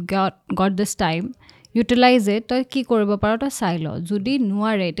ঠিক হে, you got this time, utilize it, তই কি কৰিব পাৰ তই চাই ল। যদি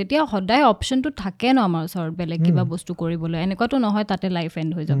নোৱাৰে তেতিয়া সদায় অপশ্যনটো থাকে ন আমাৰ ওচৰত বেলেগ কিবা বস্তু কৰিবলৈ, এনেকুৱাতো নহয় তাতে লাইফ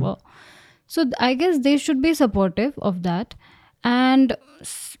এণ্ড হৈ যাব। So' I guess they should be supportive of that. And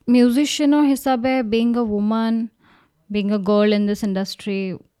musician hisabe, being a woman, being a girl in this industry,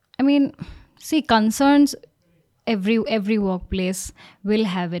 I mean, see, concerns every workplace will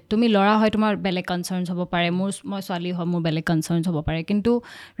have it. Tumi lora hoy tumar bele concerns hobo pare, moi swali hoy mor bele concerns hobo pare, kintu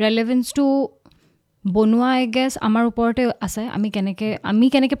relevance to bonua I guess amar uporte ase, ami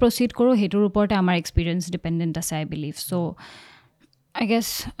keneke proceed koru hetur uporte amar experience dependent ase, I believe. So I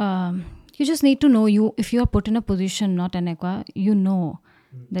guess you just need to know, if you are put in a position not enekwa, you know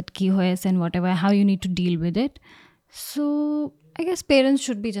that ki hoy ase and whatever, how you need to deal with it. So I guess parents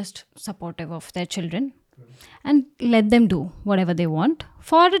should be just supportive of their children and let them do whatever they want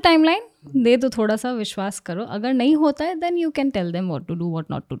for a timeline. De to thoda sa vishwas karo, agar nahi hota hai then you can tell them what to do, what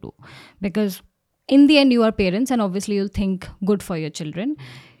not to do, because in the end you are parents and obviously you'll think good for your children.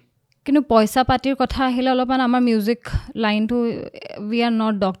 কিন্তু পইচা পাতিৰ কথা আহিলে অলপমান আমাৰ music লাইনটো, we are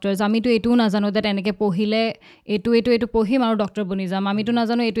not doctors, আমিতো এইটোও নাজানো যে এনেকৈ পঢ়িলে এইটো পঢ়িম আৰু ডক্টৰ বনি যাম, আমিতো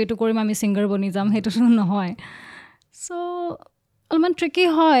নাজানো এইটো কৰিম আমি ছিংগাৰ বনি যাম, সেইটোতো নহয়। চ' অলপমান ট্ৰিকি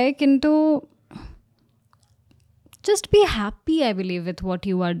হয় কিন্তু just be happy I believe with what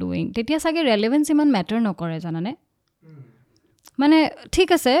you are doing তেতিয়া চাগে relevance ইমান matter নকৰে জানানে মানে ঠিক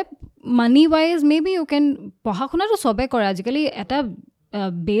আছে money wise maybe you can পঢ়া শুনাটো সবে কৰে আজিকালি এটা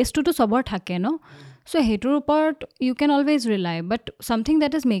বেছটোতো সবৰ থাকে ন so হেতুৰ ওপৰত you can always rely but something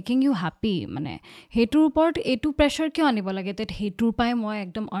that is making you happy মানে হেতুৰ ওপৰত এটো প্ৰেছাৰ কিয় আনিব লাগে তে হেতুৰ পাই মই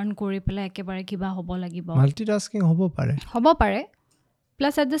একদম আৰ্ন কৰি পেলাই একেবাৰে কিবা হ'ব লাগিব মাল্টিটাস্কিং হ'ব পাৰে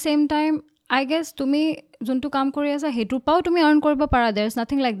plus at the same time I guess তুমি যোনটো কাম কৰি আছা হেতুৰ পাও তুমি আৰ্ন কৰিব পাৰা there is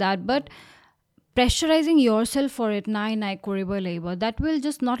nothing like that but pressurizing yourself for it নাই কৰিবই লাগিব that will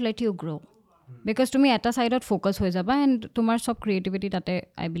just not let you grow because তুমি এটা সাইডত ফোকাস হৈ যাবা and তোমাৰ সব ক্ৰিয়েটিভিটি তাতে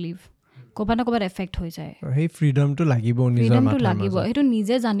I believe কোবাত এফেক্ট হৈ যায় সেই ফ্ৰীডমটো লাগিব নিজৰ মাথাত সেইটো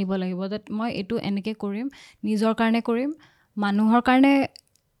নিজে জানিব লাগিব that মই এটো এনেকে কৰিম নিজৰ কাৰণে কৰিম মানুহৰ কাৰণে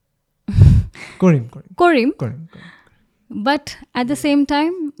কৰিম but at the same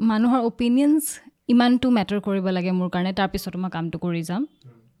time মানুহৰ opinions ইমানটো মেটাৰ কৰিব লাগে মোৰ কাৰণে তাৰ পিছত মই কামটো কৰি যাম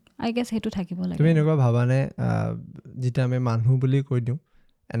I guess হেতু থাকিব লাগে তুমি এনেকুৱা ভাবানে যেটা আমি মানুহ বুলি কৈ দিওঁ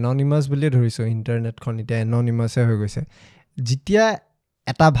anonymous বুলি ধৰিছো ইন্টাৰনেটখন এতিয়া anonymous হৈ গৈছে যেতিয়া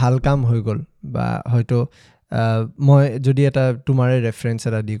এটা ভাল কাম হৈ গল বা হয়তো মই যদি এটা তোমাৰে ৰেফাৰেন্স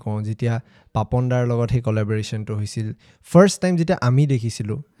এটা দি কওঁ যেতিয়া পাপন দাৰ লগত সেই কোলাবৰেচনটো হৈছিল ফাৰ্স্ট টাইম যেতিয়া আমি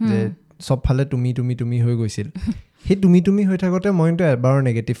দেখিছিলো যে সব ফালে তুমি হৈ গৈছিল হে তুমি হৈ থাকতে মইতো এবাৰ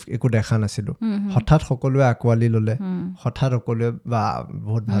নেগেটিভ একো দেখা নাছিলো হঠাৎ সকলোৱে আকোৱালি ললে হঠাৎ সকলোৱে বা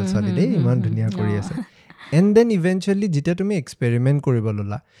বহুত ভাল ছোৱালী দেই ইমান ধুনীয়া কৰি আছে এণ্ড দেন ইভেন্টুৱেলি যেতিয়া তুমি এক্সপেৰিমেণ্ট কৰিব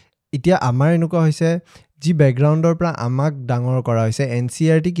ললা এতিয়া আমাৰ এনেকুৱা হৈছে যি বেকগ্ৰাউণ্ডৰ পৰা আমাক ডাঙৰ কৰা হৈছে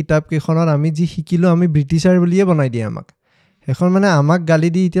NCERT কিতাপ কেইখনত আমি যি শিকিলো আমি ব্ৰিটিছাৰ বুলিয়ে বনাই দিয়ে আমাক এখন মানে আমাক গালি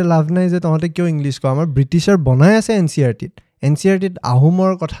দি এতিয়া লাভ নাই যে তহঁতে কিয় ইংলিছ কয় আমাৰ ব্ৰিটিছাৰ বনাই আছে NCERT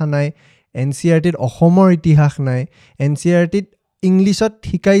আহোমৰ কথা নাই NCERT অসমৰ ইতিহাস নাই NCERT ইংলিছত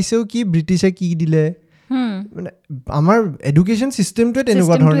শিকাইছেও কি ব্ৰিটিছে কি দিলে মানে আমাৰ এডুকেশ্যন সিস্টেমটোৱে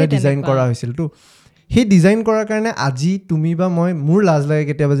তেনেকুৱা ধৰণে ডিজাইন কৰা হৈছিল তো সেই ডিজাইন কৰাৰ কাৰণে আজি তুমি বা মই মোৰ লাজ লাগে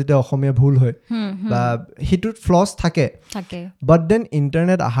কেতিয়াবা যেতিয়া অসমীয়া ভুল হয় বা হেতুত ফ্লস থাকে বাট দেন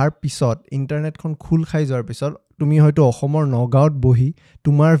ইন্টাৰনেট আহাৰ পিছত ইন্টাৰনেটখন খুল খাই যোৱাৰ পিছত তুমি হয়তো অসমৰ নগাঁৱত বহি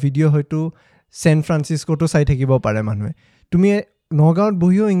তোমাৰ ভিডিঅ' হয়তো ছেন ফ্ৰান্সিস্কোটো চাই থাকিব পাৰে মানুহে তুমি নগাঁৱত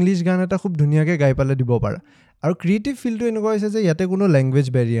বহিও ইংলিছ গান এটা খুব ধুনীয়াকৈ গাই পালে দিব পাৰা আৰু ক্ৰিয়েটিভ ফিল্ডটো এনেকুৱা হৈছে যে ইয়াতে কোনো লেংগুৱেজ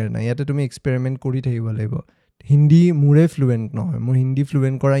বেৰিয়াৰ নাই ইয়াতে তুমি এক্সপেৰিমেণ্ট কৰি থাকিব লাগিব হিন্দী মোৰে ফ্লুৱেণ্ট নহয় মই হিন্দী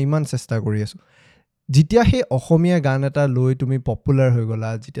ফ্লুৱেণ্ট কৰা ইমান চেষ্টা কৰি আছোঁ যেতিয়া সেই অসমীয়া গান এটা লৈ তুমি পপুলাৰ হৈ গ'লা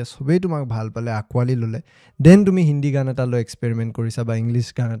যেতিয়া সবেই তোমাক ভাল পালে আকোৱালি ল'লে দেন তুমি হিন্দী গান এটা লৈ এক্সপেৰিমেণ্ট কৰিছা বা ইংলিছ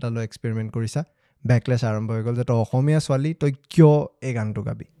গান এটা লৈ এক্সপেৰিমেণ্ট কৰিছা বেকলেছ আৰম্ভ হৈ গ'ল যে তই অসমীয়া ছোৱালী তই কিয় এই গানটো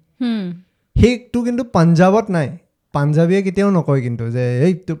গাবি সেইটো কিন্তু পাঞ্জাৱত নাই পাঞ্জাবীয়ে কেতিয়াও নকয় কিন্তু যে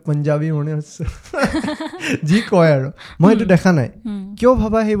এই তো পাঞ্জাবী মনে আছে যি কয় আৰু মই এইটো দেখা নাই কিয়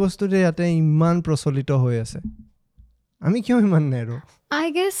ভাবা সেই বস্তুটো ইয়াতে ইমান প্ৰচলিত হৈ আছে আমি কিয় ইমান নেৰো I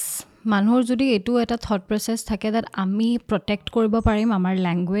guess মানুহৰ যদি এটো এটা থট প্ৰসেস থাকে that আমি প্ৰটেক্ট কৰিব পাৰিম আমাৰ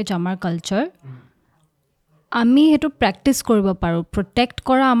ল্যাঙ্গুৱেজ আমাৰ কালচাৰ আমি হেতু প্ৰ্যাকটিস কৰিব পাৰো প্ৰটেক্ট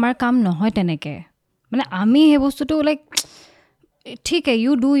কৰা আমাৰ কাম নহয় তেনেকে মানে আমি হে বস্তুটো লাইক ঠিক আছে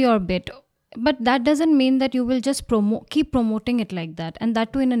you do your bit but that doesn't mean that you will just keep promoting it like that and that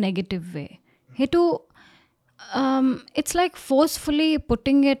too in a negative way hetu it's like forcefully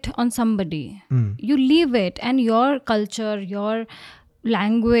putting it on somebody you leave it and your culture your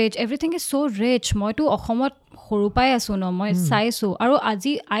language everything is so rich moi to অসমত সৰু পাই আছো ন মই চাইছো আৰু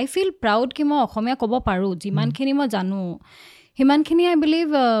আজি I feel proud কি মই অসমীয়া ক'ব পাৰো যিমানখিনি মই জানো হিমানখিনি I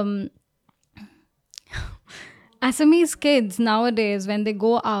believe Assamese kids nowadays when they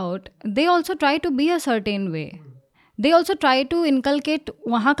go out they also try to be a certain way they also try to inculcate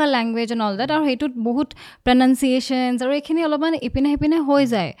wahan ka language and all that aur hetut bahut pronunciations aur ekhini olopman ipine hoi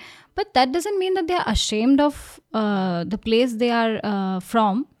jay but that doesn't mean that they are ashamed of the place they are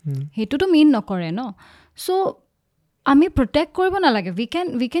from hetu to mean nokore no so আমি protect koribo na lage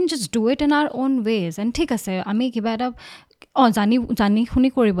we can just do it in our own ways and thik ase ami kiba eta জানি শুনি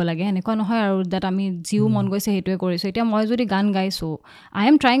কৰিব লাগে এনেকুৱা নহয় আৰু that আমি জিও মন গৈছে হেতুৱে কৰিছো এতিয়া মই যদি গান গাইছো I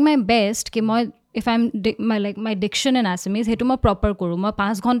am trying my best কি মই if I'm my diction in Assamese হেতু মই প্ৰপাৰ কৰো মই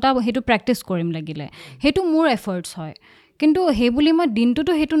 5 ঘণ্টা হেতু প্ৰ্যাকটিস কৰিম লাগিলে হেতু মোৰ এফৰ্টস হয় কিন্তু হে বুলি মই দিনটো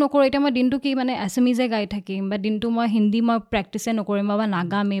হেতু নকৰো এতিয়া মই দিনটো কি মানে Assamese গাই থাকিম বা দিনটো মই হিন্দী মই প্ৰ্যাকটিসে নকৰিম বা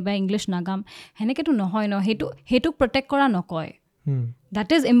নাগামে বা ইংলিশ নাগাম হেনেকেটো নহয় ন হেতু প্ৰটেক্ট কৰা নকয় that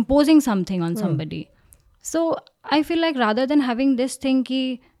is imposing something on somebody so I feel like rather than having this thing ki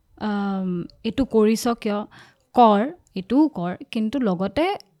etu koriso kyo kor kintu logote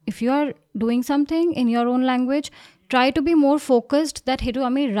if you are doing something in your own language try to be more focused that hetu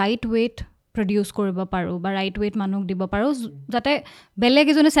ami right way produce কৰিব পাৰোঁ বা right ৱেত মানুহক দিব পাৰোঁ যাতে বেলেগ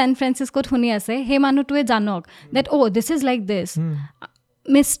এজনে ছেন ফ্ৰেঞ্চিস্কোত শুনি আছে সেই মানুহটোৱে জানক ডেট দিছ ইজ লাইক দিছ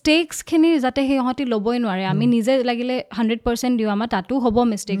মিষ্টেক্সখিনি যাতে সিহঁতি ল'বই নোৱাৰে আমি নিজে লাগিলে 100% দিওঁ আমাৰ তাতো হ'ব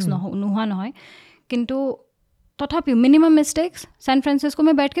মিষ্টেক্স নোহোৱা নহয় কিন্তু तथापि मिनिमम मिस्टेक्स सैन फ्रांसिस्को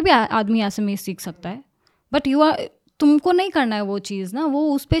में बैठ के भी आदमी असमीज सीख सकता है बट तुमको नहीं करना है वो चीज़ ना वो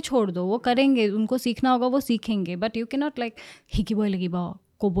उस पर छोड़ दो वो करेंगे उनको सीखना होगा वो सीखेंगे बट यू कैनॉट लाइक শিকিবই লাগিব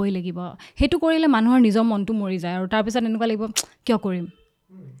ক'বই লাগিব সেইটো কৰিলে মানুহৰ নিজৰ মনটো মৰি যায় আৰু তাৰপিছত এনেকুৱা লাগিব কিয় কৰিম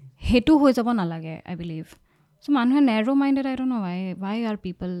সেইটো হৈ যাব নালাগে আই বিলিভ চ' মানুহে নেৰো minded I don't know why are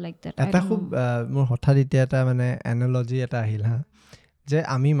people like that এটা খুব মোৰ হঠাৎ এতিয়া এটা মানে এনালজি এটা আহিল হা যে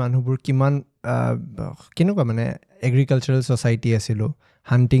আমি মানুহবোৰ কিমান কেনেকুৱা মানে এগ্ৰিকালচাৰেল ছ'চাইটি আছিলোঁ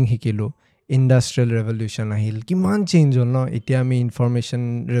হাণ্টিং শিকিলোঁ ইণ্ডাষ্ট্ৰিয়েল ৰেভলিউশ্যন আহিল কিমান চেঞ্জ হ'ল ন এতিয়া আমি ইনফৰমেশ্যন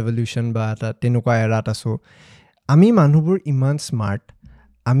ৰেভলিউশ্যন বা এটা তেনেকুৱা এৰাত আছোঁ আমি মানুহবোৰ ইমান স্মাৰ্ট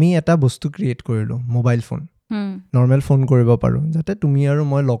আমি এটা বস্তু ক্ৰিয়েট কৰিলোঁ মোবাইল ফোন নৰ্মেল ফোন কৰিব পাৰোঁ যাতে তুমি আৰু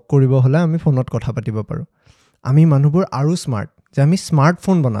মই লগ কৰিব হ'লে আমি ফোনত কথা পাতিব পাৰোঁ আমি মানুহবোৰ আৰু স্মাৰ্ট যে আমি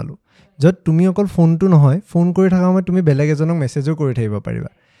স্মাৰ্টফোন বনালোঁ য'ত তুমি অকল ফোনটো নহয় ফোন কৰি থকা সময়ত তুমি বেলেগ এজনক মেছেজো কৰি থাকিব পাৰিবা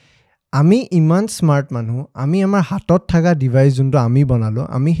আমি ইমান স্মাৰ্ট মানুহ আমি আমাৰ হাতত থকা ডিভাইচ যোনটো আমি বনালোঁ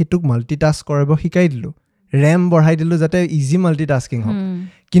আমি সেইটোক মাল্টিটাস্ক কৰিব শিকাই দিলোঁ ৰেম বঢ়াই দিলোঁ যাতে ইজি মাল্টিটাস্কিং হওক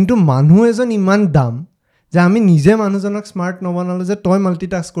কিন্তু মানুহ এজন ইমান দাম যে আমি নিজে মানুহজনক স্মাৰ্ট নবনালোঁ যে তই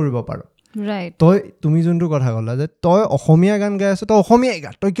মাল্টিটাস্ক কৰিব পাৰ তই তুমি যোনটো কথা ক'লা যে তই অসমীয়া গান গাই আছ তই অসমীয়াই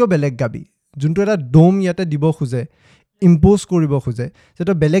গা তই কিয় বেলেগ গাবি যোনটো এটা দম ইয়াতে দিব খোজে ইম্প'জ কৰিব খোজে যে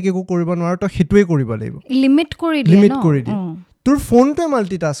তই বেলেগ একো কৰিব নোৱাৰ তই সেইটোৱে কৰিব লাগিব লিমিট কৰি দিয়ে তোৰ ফোনটোৱে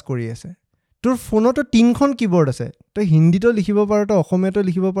মাল্টিটাস্ক কৰি আছে তোৰ ফোনতো 3খন কিবৰ্ড আছে তই হিন্দীতো লিখিব পাৰ তই অসমীয়াতো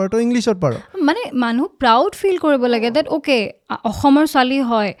লিখিব পাৰ তই ইংলিছত পাৰ মানে মানুহ প্ৰাউড ফিল কৰিব লাগে ডেট অ'কে অসমৰ ছোৱালী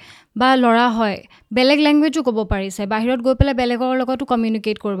হয় বা ল'ৰা হয় বেলেগ লেংগুৱেজো ক'ব পাৰিছে বাহিৰত গৈ পেলাই বেলেগৰ লগতো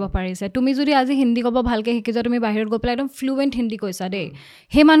কমিউনিকেট কৰিব পাৰিছে তুমি যদি আজি হিন্দী ক'ব ভালকৈ শিকি যোৱা তুমি বাহিৰত গৈ পেলাই একদম ফ্লুৱেণ্ট হিন্দী কৈছা দেই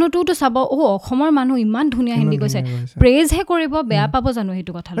সেই মানুহটোতো চাব অসমৰ মানুহ ইমান ধুনীয়া হিন্দী কৈছে প্ৰেজহে কৰিব বেয়া পাব জানো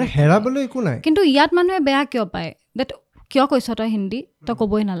সেইটো কথা হেৰাবলৈ একো নাই কিন্তু ইয়াত মানুহে বেয়া কিয় পায় ডেট কিয় কৈছ তই হিন্দী তই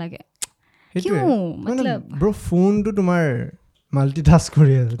ক'বই নালাগে ফোনটো তোমাৰ মাল্টিটাস্ক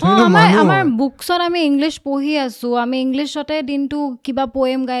কৰি আছে আমাৰ বুকছত আমি ইংলিছ পঢ়ি আছোঁ আমি ইংলিছতে দিনটো কিবা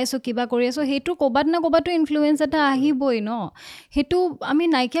পয়েম গাই আছোঁ কিবা কৰি আছোঁ সেইটো ক'ৰবাত না ক'ৰবাতো ইনফ্লুৱেঞ্চ এটা আহিবই ন সেইটো আমি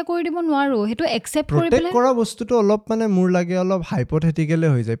নাইকিয়া কৰি দিব নোৱাৰোঁ সেইটো একচেপ্ট কৰি পেলাই কৰা বস্তুটো অলপ মানে মোৰ লাগে অলপ হাইপথেটিকেলে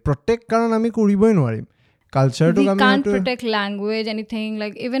হৈ যায় প্ৰত্যেক কাৰণ আমি কৰিবই নোৱাৰিম culture we can't protect language anything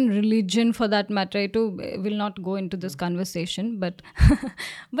like even religion for that matter it will not go into this conversation but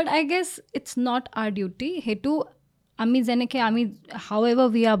I guess it's not our duty hetu ami jeneke ami however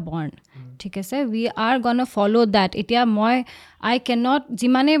we are born thik ase we are gonna follow that etia moi I cannot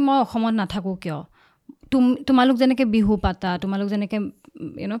jimane moi ohomot nathaku kyo tumaluk jeneke bihu pata tumaluk jeneke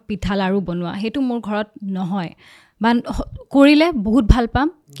pitha laru bonwa hetu mor ghorot nohoy বা কৰিলে বহুত ভাল পাম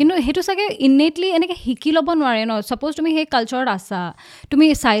কিন্তু সেইটো চাগে ইনেটলি এনেকৈ শিকি ল'ব নোৱাৰে ন ছাপ'জ তুমি সেই কালচাৰত আছা তুমি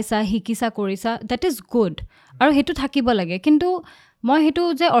চাইছা শিকিছা কৰিছা ডেট ইজ গুড আৰু সেইটো থাকিব লাগে কিন্তু মই সেইটো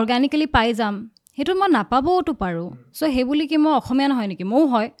যে অৰ্গেনিকেলি পাই যাম সেইটো মই নাপাবওতো পাৰোঁ চ' সেই বুলি কি মই অসমীয়া নহয় নেকি ময়ো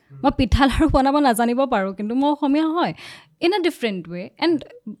হয় মই পিঠা লাৰু বনাব নাজানিব পাৰোঁ কিন্তু মই অসমীয়া হয় in a different way and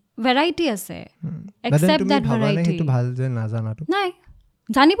variety আছে একচেপ্ট দেট ভেৰাইটি ভাল যে নাজানাটো নাই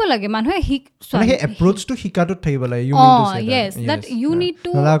জানিব লাগে মানুহে সেই এপ্ৰ'চটো শিকাটোত থাকিব লাগে yes that you need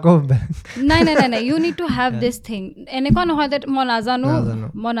to নাই you need to have this thing এনেকুৱা নহয় that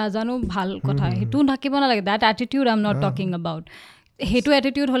মই নাজানো ভাল কথা সেইটো থাকিব নালাগে that attitude I'm not talking about সেইটো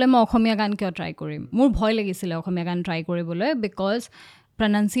এটিটিউড হ'লে মই অসমীয়া গান কিয় ট্ৰাই কৰিম মোৰ ভয় লাগিছিলে অসমীয়া গান ট্ৰাই কৰিবলৈ বিকজ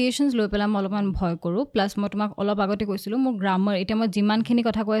প্ৰনাউন্সিয়েশ্যনছ লৈ পেলাই মই অলপমান ভয় কৰোঁ প্লাছ মই তোমাক অলপ আগতে কৈছিলোঁ মোৰ গ্ৰামাৰ এতিয়া মই যিমানখিনি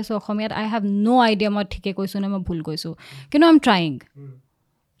কথা কৈ আছোঁ অসমীয়াত আই হেভ ন' আইডিয়া মই ঠিকে কৈছোঁ নে মই ভুল কৈছোঁ কিন্তু আই এম ট্ৰাইং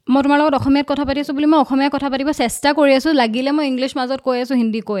মই তোমাৰ লগত অসমীয়াত কথা পাতি আছোঁ বুলি মই অসমীয়াত কথা পাতিব চেষ্টা কৰি আছোঁ লাগিলে মই ইংলিছ মাজত কৈ আছোঁ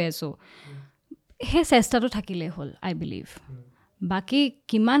হিন্দী কৈ আছোঁ সেই চেষ্টাটো থাকিলেই হ'ল আই বিলিভ বাকী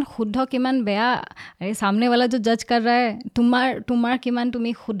কিমান শুদ্ধ কিমান বেয়া এই সামনেৱালা যে জাজ কৰ ৰা তোমাৰ কিমান তুমি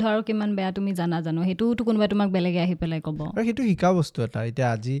শুদ্ধ আৰু কিমান বেয়া তুমি জানো সেইটোতো কোনোবাই তোমাক বেলেগে আহি পেলাই ক'ব আৰু সেইটো শিকা বস্তু এটা এতিয়া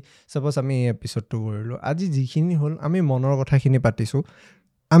আজি ছাপ'জ আমি এই এপিছ'ডটো কৰিলোঁ আজি যিখিনি হ'ল আমি মনৰ কথাখিনি পাতিছোঁ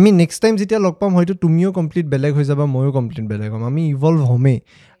আমি নেক্সট টাইম যেতিয়া লগ পাম হয়তো তুমিও কমপ্লিট বেলেগ হৈ যাবা ময়ো কমপ্লিট বেলেগ হ'ম আমি ইভলভ হ'মেই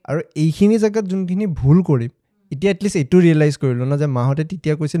আৰু এইখিনি জেগাত যোনখিনি ভুল কৰিম এতিয়া এটলিষ্ট এইটো ৰিয়েলাইজ কৰিলোঁ ন যে মাহঁতে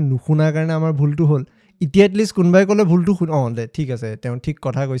তেতিয়া কৈছে নুশুনাৰ কাৰণে আমাৰ ভুলটো হ'ল এতিয়া এটলিষ্ট কোনোবাই ক'লে ভুলটো দে ঠিক আছে তেওঁ ঠিক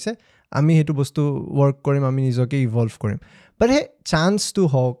কথা কৈছে আমি সেইটো বস্তু ৱৰ্ক কৰিম আমি নিজকে ইভলভ কৰিম বাট সেই চান্সটো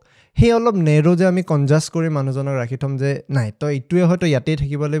হওক সেই অলপ নেৰো যে আমি কনজাষ্ট কৰি মানুহজনক ৰাখি থ'ম যে নাই তই এইটোৱে হয় তই ইয়াতেই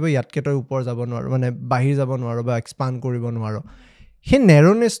থাকিব লাগিব ইয়াতকৈ তই ওপৰ যাব নোৱাৰ মানে বাহিৰ যাব নোৱাৰ বা এক্সপাণ্ড কৰিব নোৱাৰ সেই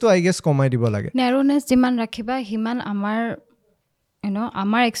নেৰ'নেছটো আই গেছ কমাই দিব লাগে নেৰ'নেছ যিমান ৰাখিবা সিমান আমাৰ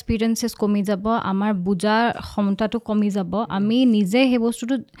আমাৰ এক্সপিৰিয়েঞ্চেছ কমি যাব, আমাৰ বুজাৰ ক্ষমতাটো কমি যাব, আমি নিজে সেই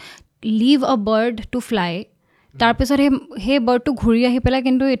বস্তুটো লিভ আ বাৰ্ড টু ফ্লাই, তাৰপিছত সেই বাৰ্ডটো ঘূৰি আহি পেলাই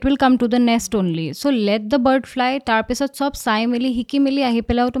কিন্তু it will come to the nest only, so' let the bird fly, তাৰপিছত চব চাই মেলি শিকি মেলি আহি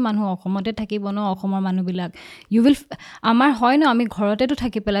পেলাইতো মানুহ অসমতে থাকিব ন, অসমৰ মানুহবিলাক ইউ উইল আমাৰ হয় ন, আমি ঘৰতেতো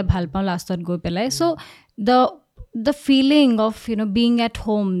থাকি পেলাই ভাল পাওঁ লাষ্টত গৈ পেলাই, চ' the feeling of being at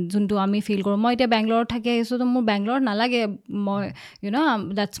home যোনটো আমি ফিল কৰোঁ, মই এতিয়া বেংগলৰত থাকি আহিছোঁ, তো মোৰ বেংগলৰত নালাগে, মই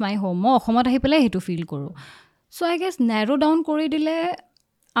দেটছ মাই হোম, মই অসমত আহি পেলাই সেইটো ফিল কৰোঁ, চ' আই গেছ নেৰো ডাউন কৰি দিলে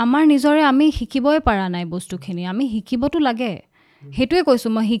আমাৰ নিজৰে আমি শিকিবই পৰা নাই বস্তুখিনি, আমি শিকিবতো লাগে, সেইটোৱে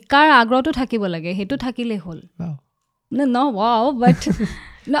কৈছোঁ মই, শিকাৰ আগ্ৰহটো থাকিব লাগে, সেইটো থাকিলেই হ'ল no wow but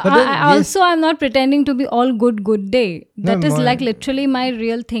no also I'm not pretending to be all good day, that is like literally my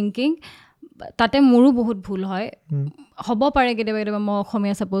real thinking, তাতে মোৰো বহুত ভুল হয়, হ'ব পাৰে কেতিয়াবা মই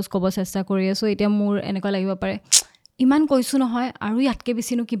অসমীয়া ছাপ'জ ক'ব চেষ্টা কৰি আছোঁ, এতিয়া মোৰ এনেকুৱা লাগিব পাৰে ইমান কৈছোঁ নহয় আৰু ইয়াতকৈ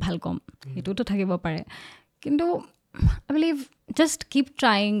বেছিনো কি ভাল ক'ম, সেইটোতো থাকিব পাৰে, কিন্তু I believe just keep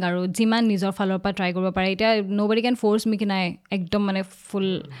trying আৰু যিমান নিজৰ ফালৰ পৰা ট্ৰাই কৰিব পাৰে, এতিয়া nobody can force me কি নাই একদম মানে ফুল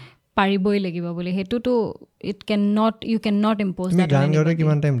পাৰিবই লাগিব বুলি, সেইটোতো you cannot impose that on গান গাওঁতে anybody.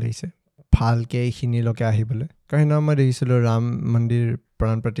 কিমান টাইম লাগিছে ভালকৈ এইখিনিলৈকে আহিবলৈ? কাৰণ মই দেখিছিলোঁ ৰাম মন্দিৰ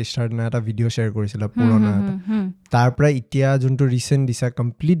প্ৰাণ প্ৰতিষ্ঠাৰ দিনা এটা ভিডিঅ' শ্বেয়াৰ কৰিছিলে পুৰণা এটা, তাৰ পৰা এতিয়া যোনটো ৰিচেণ্ট দিছা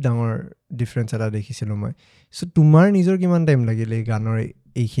কমপ্লিট ডাঙৰ ডিফাৰেঞ্চ এটা দেখিছিলোঁ মই, চ' তোমাৰ নিজৰ কিমান টাইম লাগিলে এই গানৰ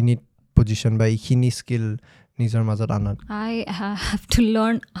এইখিনিত পজিশ্যন বা এইখিনি স্কিল নিজৰ মাজত আনাত? I have to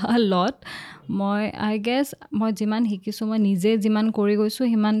learn a lot. I guess মই যিমান শিকিছোঁ, মই নিজে যিমান কৰি গৈছোঁ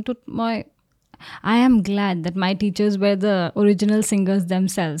সিমানটোত I am glad that my teachers were the original singers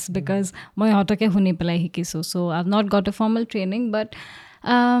themselves, because মই ইহঁতকে শুনি পেলাই শিকিছোঁ, so I've not got a formal training, but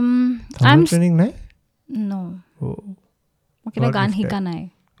formal training নাই? No. মই কিবা গান শিকা নাই.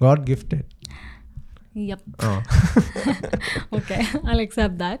 God gifted. Yep. Okay, I'll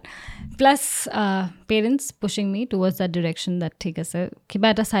accept that. Plus parents pushing me towards that direction, that ঠিক আছে কিবা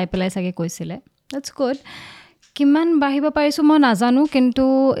এটা চাই পেলাই চাগে কৈছিলে, that's good. কিমান বাঢ়িব পাৰিছোঁ মই নাজানো, কিন্তু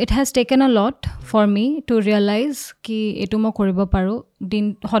it has taken a lot for me to realize কি এইটো মই কৰিব পাৰোঁ,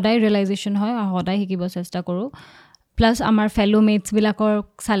 সদায় ৰিয়েলাইজেশ্যন হয় আৰু সদায় শিকিব চেষ্টা কৰোঁ, প্লাছ আমাৰ ফেলো মেটছবিলাকৰ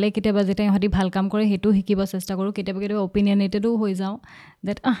চালে কেতিয়াবা যেতিয়া ইহঁতি ভাল কাম কৰে সেইটো শিকিব চেষ্টা কৰোঁ, কেতিয়াবা অপিনিয়নেটেডো হৈ যাওঁ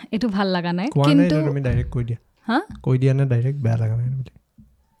ডেট এইটো ভাল লগা নাই, কিন্তু কৈ দিয়া নে ডাইৰেক্ট বেয়া লগা নাই বুলি?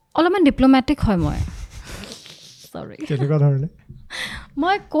 অলপমান ডিপ্ল'মেটিক হয় মই, চৰি কেনেকুৱা ধৰণে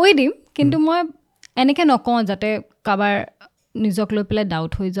মই কৈ দিম, কিন্তু মই এনেকৈ নকওঁ যাতে কাৰোবাৰ নিজক লৈ পেলাই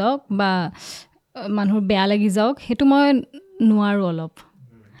ডাউট হৈ যাওক বা মানুহৰ বেয়া লাগি যাওক, সেইটো মই নোৱাৰোঁ অলপ,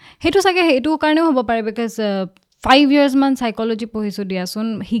 সেইটো চাগে সেইটো কাৰণেও হ'ব পাৰে, বিকজ 5 years মান চাইকলজি পঢ়িছোঁ দিয়াচোন,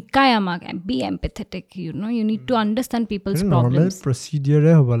 শিকায় আমাক be empathetic, you need to understand people's problems,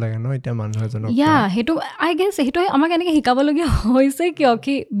 প্ৰচিডিউৰে হ'ব লাগে ন এতিয়া মানুহ এজনক, সেইটো আই গেছ সেইটো আমাক এনেকৈ শিকাবলগীয়া হৈছে কিয়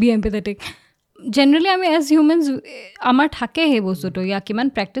কি বি এম্পেথেটিক, জেনেৰেলি আমি এজ হিউমেনছ আমাৰ থাকে সেই বস্তুটো, কিমান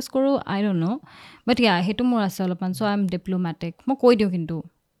প্ৰেক্টিচ কৰোঁ আই ডণ্ট ন', বাট সেইটো মোৰ আছে অলপমান, চ' আই এম ডিপ্ল'মেটিক, মই কৈ দিওঁ কিন্তু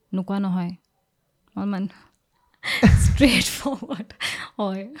নোকোৱা নহয়, অলপমান ষ্ট্ৰেইট ফৰৱাৰ্ড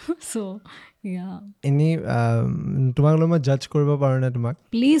হয়, চ' এনেই তোমাক লৈ মই জাজ কৰিব পাৰোঁ নে তোমাক?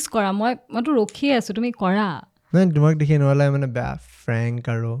 প্লিজ কৰা, মইতো ৰখিয়ে আছোঁ, তুমি কৰা। নাই তোমাক দেখি এনেকুৱা লাগে মানে বেয়া ফ্ৰেংক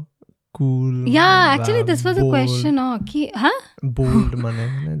আৰু কুল, actually this was a question কি bold মানে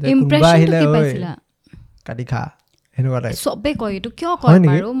impression কি পাইছিলা কাটি খা হেনেকুৱা টাইপ সবে কয় এইটো কিয় কয়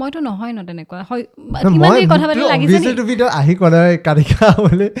বাৰু, মইতো নহয় ন তেনেকুৱা হয়, ইমান দেৰি কথা পাতি লাগিছে নি তুমি তো আহি কয় কাটি খা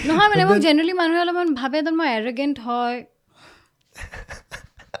বলে নহয়, মানে মই জেনেৰেলি মানুহে অলপমান ভাবে যে মই এৰগেন্ট হয়,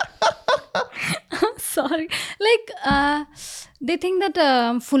 sorry, like they think that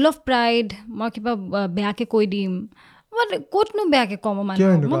I'm full of pride, মই কিবা বেয়াকে কৈ দিম, ক'তনো বেয়াকে কম মানুহ,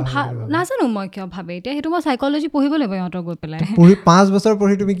 মই নাজানো মই কিয় ভাবে, এতিয়া সেইটো মই চাইকলজি পঢ়িব লাগিব ইহঁতৰ গৈ পেলাই, পঢ়ি 5 বছৰ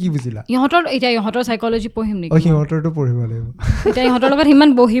পঢ়ি তুমি কি বুজিলা ইহঁতৰ চাইকলজি পঢ়িম নেকি? সিহঁতৰটো পঢ়িব লাগিব, এতিয়া ইহঁতৰ লগত সিমান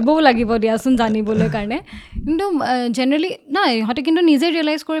বহিবও লাগিব দিয়াচোন জানিবলৈ কাৰণে, কিন্তু জেনেৰেলি নাই ইহঁতে কিন্তু নিজে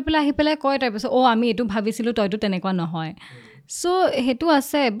ৰিয়েলাইজ কৰি পেলাই আহি পেলাই কয় তাৰপিছত আমি এইটো ভাবিছিলোঁ তইতো তেনেকুৱা নহয়, চ' সেইটো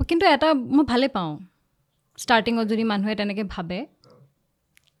আছে, কিন্তু এটা মই ভালে পাওঁ ষ্টাৰ্টিঙত যদি মানুহে তেনেকৈ ভাবে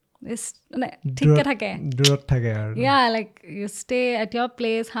মানে ঠিককৈ থাকে, দূৰত থাকে আৰু like you stay at your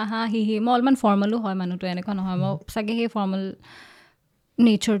place, হি মই অলপমান ফৰ্মেলো হয় মানুহটো, এনেকুৱা নহয়, মই চাগে সেই ফৰ্মেল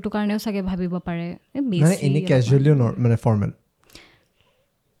নেচাৰটোৰ কাৰণেও চাগে ভাবিব পাৰে,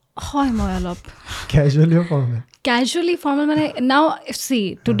 হয় মই অলপ কেজুৱেলি ফৰ্মেল মানে now see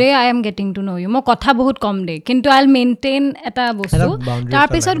today I am getting to know' you, মই কথা বহুত কম দেই, কিন্তু আই উইল মেইনটেইন এটা বস্তু,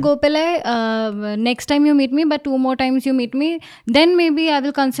 তাৰপিছত গৈ পেলাই next time you meet me বা 2 more times you meet me, then maybe I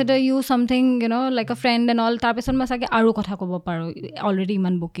will consider you something like a friend and all, তাৰপিছত মই চাগে আৰু কথা ক'ব পাৰোঁ, অলৰেডি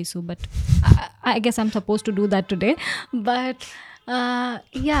ইমান বকিছোঁ, but I guess I am supposed to do that today, but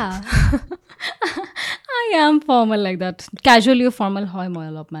Yeah. I am formal like that. Casually formal হয় মই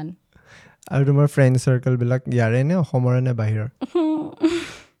অলপমান. আৰু তোমাৰ ফ্ৰেণ্ড চাৰ্কলবিলাক ইয়াৰে নে অসমৰে নে বাহিৰৰ?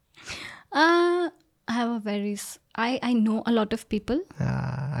 I have a very... I know a lot of people.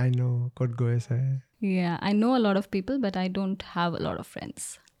 I know ক'ত গৈ আছে. Yeah, I know a lot of people, but I don't have a lot of friends.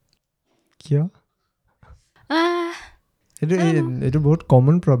 কিয়? এইটো বহুত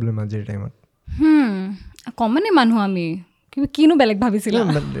কমন প্ৰব্লেম আজিৰ টাইমত. কমনে মানুহ আমি কিনো বেলেগ ভাবিছিলা?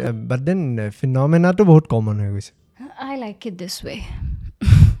 বাট দেন ফিনমেনাটো বহুত কমন হৈ গৈছে. I like it this way.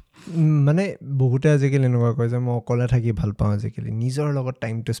 মানে বহুতে আজিকালি এনেকুৱা কয় যে মই অকলে থাকি ভাল পাওঁ, আজিকালি নিজৰ লগত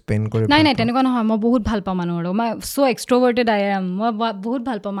টাইমটো স্পেণ্ড কৰি. নাই তেনেকুৱা নহয়, মই বহুত ভাল পাওঁ মানুহৰ লগত. মই চ' এক্সট্ৰভাৰ্টেড আই এম. মই বহুত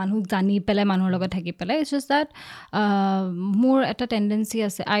ভাল পাওঁ মানুহক জানি পেলাই, মানুহৰ লগত থাকি পেলাই. ইটছ জাষ্ট দেট মোৰ এটা টেণ্ডেঞ্চি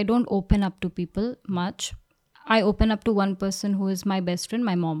আছে, আই don't open up to people much. I open up to one person who is my best friend,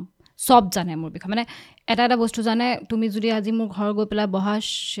 মাই মম. চব জানে মোৰ বিষয়ে, মানে এটা বস্তু জানে. তুমি যদি আজি মোৰ ঘৰ গৈ পেলাই বহা,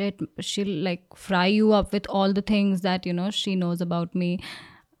 শ্বি like fry U up with all the things that you know' Shi knows about me.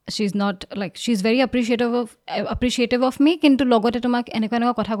 She's not like, she's very appreciative of me, কিন্তু লগতে তোমাক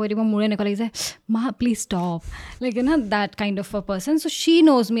এনেকুৱা কথা কৈ দিব, মোৰ এনেকুৱা লাগিছে মা please stop, like you know' that kind of a person. So she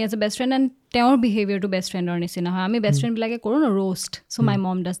knows me as a best friend, and তেওঁৰ বিহেভিয়াৰটো বেষ্ট ফ্ৰেণ্ডৰ নিচিনা হয়. আমি বেষ্ট ফ্ৰেণ্ডবিলাকে কৰোঁ ন roast. So' my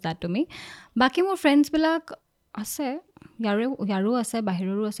mom does that to মি. বাকী মোৰ ফ্ৰেণ্ডছবিলাক আছে, ইয়াৰো আছে,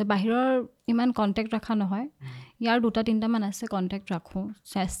 বাহিৰৰো আছে. বাহিৰৰ ইমান কণ্টেক্ট ৰখা নহয়, ইয়াৰ 2-3টামান আছে, কণ্টেক্ট ৰাখোঁ,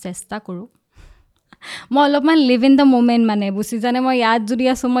 চেষ্টা কৰোঁ. মই অলপমান লিভ ইন দ্য মুমেণ্ট, মানে বুজি জানে, মই ইয়াত যদি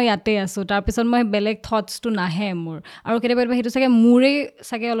আছোঁ মই ইয়াতে আছোঁ, তাৰপিছত মই বেলেগ থটছটো নাহে মোৰ. আৰু কেতিয়াবা সেইটো চাগে মোৰেই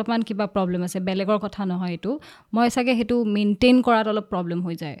চাগে অলপমান কিবা প্ৰব্লেম আছে, বেলেগৰ কথা নহয় এইটো. মই চাগে সেইটো মেইনটেইন কৰাত অলপ প্ৰব্লেম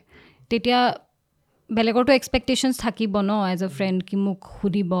হৈ যায়. তেতিয়া বেলেগৰতো এক্সপেক্টেশ্যনছ থাকিব ন এজ এ ফ্ৰেণ্ড, কি মোক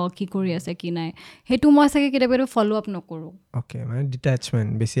সুধিব কি কৰি আছে কি নাই. সেইটো মই চাগে কেতিয়াবা ফ'ল' আপ নকৰোঁ. অ'কে, মানে ডিটেচমেণ্ট,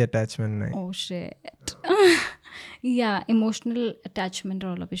 বেছি এটাচমেণ্ট নাই. অ' শ্বিট, ইয়া ইম'চনেল এটাচমেণ্টৰ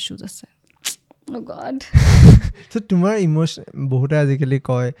অলপ ইছ্যুজ আছে. Oh God. So তোমাৰ ইম'চন, বহুতে আজিকালি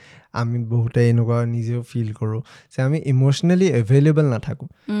কয়, আমি বহুতে এনেকুৱা নিজেও ফিল কৰোঁ যে আমি ইম'চনেলি এভেইলেবল নাথাকোঁ.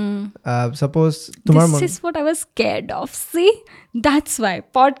 Suppose তোমাৰ This is what I was scared of. See, that's why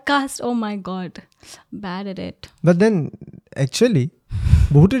podcast. Oh my God, bad at it. But then actually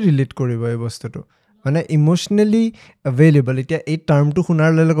বহুতে ৰিলেট কৰিব এই বস্তুটো, মানে ইম'চনেলি এভেইলেবল. এতিয়া এই টাৰ্মটো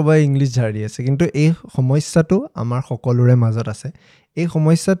শুনাৰ লগে ক'ব ইংলিছ ঝাৰি আছে, কিন্তু এই সমস্যাটো আমাৰ সকলোৰে মাজত আছে. এই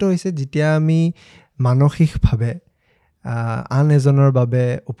সমস্যাটো হৈছে যেতিয়া আমি মানসিকভাৱে আন এজনৰ বাবে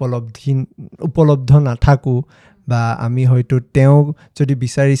উপলব্ধ নাথাকোঁ, বা আমি হয়তো তেওঁ যদি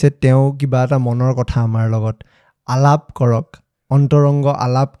বিচাৰিছে তেওঁ কিবা এটা মনৰ কথা আমাৰ লগত আলাপ কৰক, অন্তৰংগ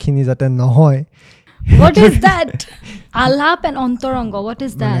আলাপখিনি যাতে নহয়. What is that? Alap and Antaranga, what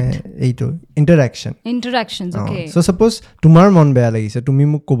is that? এইটো interactions, okay. So suppose তোমাৰ মন বেয়া লাগিছে, তুমি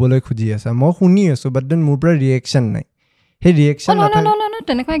মোক ক'বলৈ খুজি আছা, মই শুনি আছোঁ, বাট দেন মোৰ পৰা ৰিয়েকশ্যন নাই. সেই ৰিয়েকশ্যন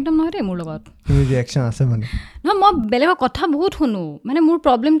তেনেকুৱা একদম নহয় দেই মোৰ লগত. তুমি ৰিয়েকশ্যন আছে মানে? নহয়, মই বেলেগৰ কথা বহুত শুনো. মানে মোৰ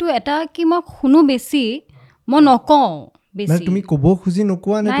প্ৰব্লেমটো এটা কি, মই শুনো বেছি, মই নকওঁ বেছি. তুমি ক'ব খুজি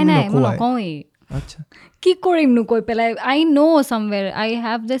নোকোৱা নে? নাই, মই নকওঁৱেই. আচ্ছা, কি কৰিম নো কৈ পেলাই? আই ন' চামৱেৰ আই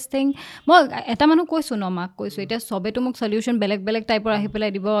হেভ দিছ থিং. মই এটা মানুহ কৈছোঁ ন, মাক কৈছোঁ. এতিয়া চবেতো মোক চলিউশ্যন বেলেগ টাইপৰ আহি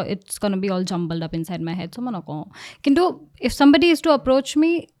পেলাই দিব, it's গonna be all jumbled up inside my head. চ' মই নকওঁ. কিন্তু if somebody is to approach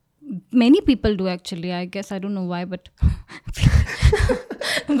me, many people do actually, I guess, I don't know why, but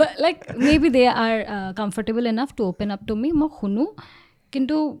like maybe they are comfortable enough to open up to me. মই শুনো,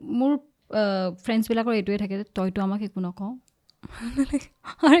 কিন্তু মোৰ ফ্ৰেণ্ডছবিলাকৰ এইটোৱে থাকে যে তইতো আমাক একো নকওঁ.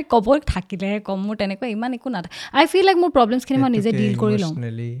 আৰে ক'ব থাকিলেহে ক'ম, মোৰ তেনেকুৱা ইমান একো নাথাকে. আই ফিল লাইক মোৰ প্ৰব্লেমছখিনি মই নিজে ডিল কৰি লওঁ.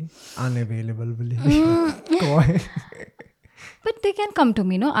 আনএভেইলেবল বুলি কয়. But they can come to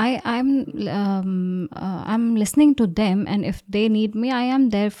me, no? I'm listening to them, and if they need me, I am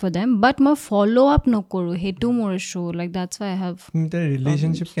there for them. But মই follow up নকৰোঁ, সেইটো মোৰ issue. Like that's why I have.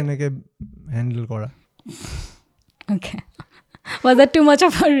 Relationship কেনেকৈ handle কৰা? Okay. Was that too much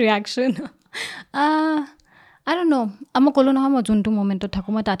of a reaction? I don't know. মই ক'লোঁ নহয়, মই যোনটো মোমেণ্টত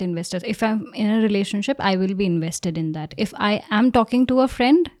থাকোঁ মই তাত ইনভেষ্টেড. If I'm in a relationship, I will be invested in that. If I am talking to a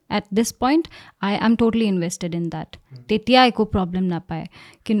friend at this point, I am totally invested in that. তেতিয়া একো প্ৰব্লেম নাপায়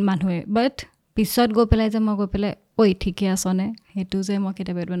কিন্তু মানুহে. বাট পিছত গৈ পেলাই যে মই গৈ পেলাই ঐ ঠিকে আছনে, সেইটো যে মই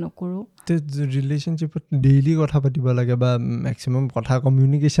কেতিয়াবা নকৰোঁ. ৰিলেশ্যনশ্বিপত ডেইলি কথা পাতিব লাগে বা মেক্সিমাম কথা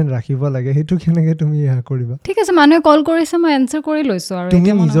কমিউনিকেশ্যন ৰাখিব লাগে, সেইটো কেনেকৈ তুমি এয়া কৰিবা? ঠিক আছে, মানুহে কল কৰিছে, মই এনচাৰ কৰি লৈছোঁ. আৰু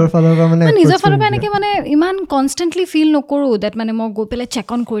নিজৰ ফালৰ পৰা এনেকৈ মানে ইমান কনষ্টেণ্টলি ফিল নকৰোঁ ডেট মানে মই গৈ পেলাই চেক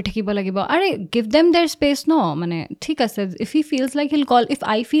অন কৰি থাকিব লাগিব. আৰে গিভ দেম দেয়াৰ স্পেচ ন, মানে ঠিক আছে, if he feels like he'll call, if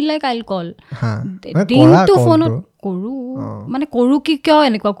I feel like I'll call. দিনটো ফোনত কৰো মানে কৰো কি কিয়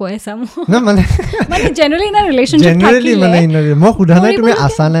এনেকুৱা কৈ আছা না মানে জেনাৰেলি ইন ৰিলেশ্যনশ্বিপ জেনাৰেলি মানে মই সোধা নাই তুমি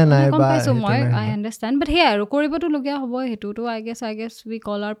আছা নে নাই বা মই আই আণ্ডাৰষ্টেণ্ড বাট সেয়া আৰু কৰিবতো লগীয়া হ'ব সেইটোতো I guess we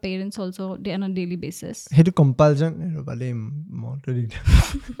call our parents also' on a daily basis সেইটো কম্পালজন ৰ'বালে মইতো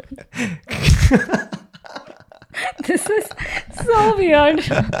This is so weird.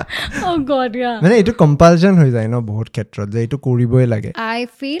 Oh God, yeah. মানে এইটো কম্পালজন হৈ যায় ন বহুত ক্ষেত্ৰত যে এইটো কৰিবই লাগে I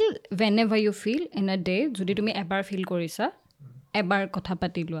feel whenever you feel in a day যদি তুমি এবাৰ ফিল কৰিছা এবাৰ কথা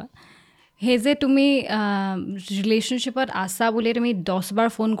পাতি লোৱা সেই যে তুমি ৰিলেশ্যনশ্বিপত আছা বুলি তুমি 10 বাৰ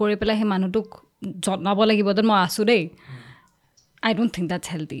ফোন কৰি পেলাই সেই মানুহটোক জনাব লাগিব যে মই আছোঁ দেই I don't think that's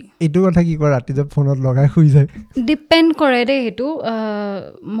healthy. এইটো কথা কি কয় ৰাতি যে ফোনত লগাই শুই যায় ডিপেণ্ড কৰে দেই সেইটো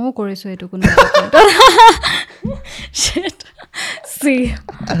ময়ো কৰিছোঁ এইটো কোনো Shit. See,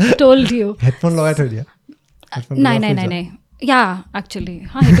 told you. Headphone লগাই থৈ দিয়া নাই ইয়া একচুৱেলি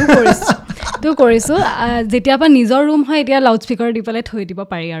সেইটো কৰিছোঁ যেতিয়াৰ পৰা নিজৰ ৰুম হয় এতিয়া লাউড স্পীকাৰ দি পেলাই থৈ দিব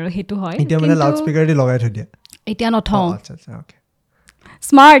পাৰি আৰু সেইটো হয় এতিয়া মানে লাউড স্পীকাৰ দি লগাই থৈ দিয়া এতিয়া নথওঁ আচ্ছা আচ্ছা অ'কে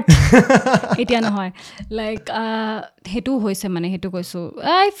স্মাৰ্ট এতিয়া নহয় লাইক সেইটো হৈছে মানে সেইটো কৈছোঁ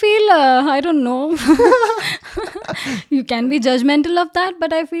I feel I don't know' you can be judgemental of that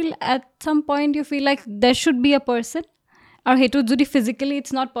but I feel at some point you feel like there should be a person আৰু সেইটো যদি physically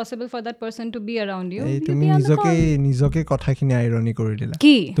it's not possible for that person to be around you তুমি নিজকে কথাখিনি irony কৰি দিলা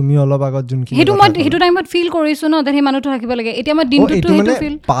কি তুমি অলপ আগত যোনখিনি সেইটো টাইমত ফিল কৰিছোঁ ন সেই মানুহটো থাকিব লাগে এতিয়া মই দিনটোতো সেইটো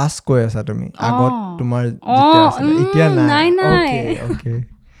ফিল পাছ কৈ আছা তুমি আগত তোমাৰ এতিয়া নাই অ'কে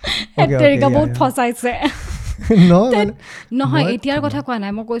তেৰিকা বহুত ফচাইছে নহয় এতিয়াৰ কথা কোৱা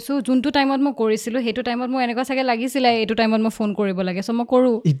নাই মই কৈছোঁ যোনটো টাইমত মই কৰিছিলোঁ সেইটো টাইমত মোৰ এনেকুৱা চাগে লাগিছিলে এইটো টাইমত মই ফোন কৰিব লাগে চ' মই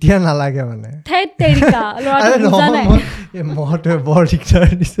কৰোঁ এতিয়া নালাগে মানে তেৰিকা ল'ৰাটো বুজা নাই মহটোৱে বৰ দিগদাৰ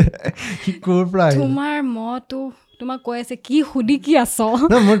দিছে ক'ৰ পৰা তোমাৰ মহটো তোমাক কৈ আছে কি সুধি কি আছ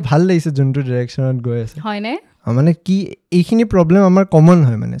মোৰ ভাল লাগিছে যোনটো ডিৰেকশ্যনত গৈ আছে হয়নে মানে কি এইখিনি প্ৰব্লেম আমাৰ কমন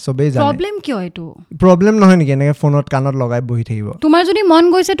হয় মানে চবেই জানে প্ৰব্লেম কিয় এইটো প্ৰব্লেম নহয় নেকি এনেকৈ ফোনত কাণত লগাই বহি থাকিব তোমাৰ যদি মন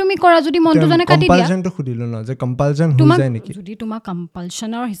গৈছে তুমি কৰা যদি মনটো জানে কাটি দিয়া কম্পালচনটো সুধিলো ন যে কম্পালচন হৈ যায় নেকি যদি তোমাৰ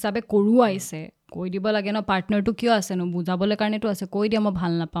কম্পালচনৰ হিচাপে কৰোৱাইছে কৈ দিব লাগে ন পাৰ্টনাৰটো কিয় আছে ন বুজাবলৈ কাৰণেতো আছে কৈ দিয়া মই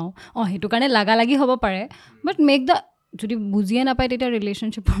ভাল নাপাওঁ সেইটো কাৰণে লাগি হ'ব পাৰে বাট মেক দ্য যদি বুজিয়ে নাপায় তেতিয়া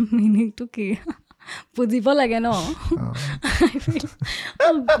ৰিলেশ্যনশ্বিপৰ মিনিংটো কি বুজিব লাগে ন I feel,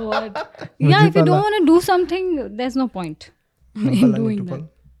 oh God. Yeah, if you don't want to do something, there's no point in doing that.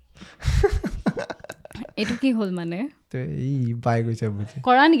 এইটো কি হ'ল মানে এই পাই গৈছে বুজি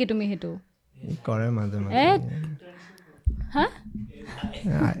কৰা নেকি তুমি সেইটো কৰে মাজে হা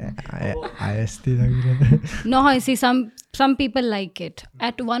IST লাগিলে নহয় see some people like it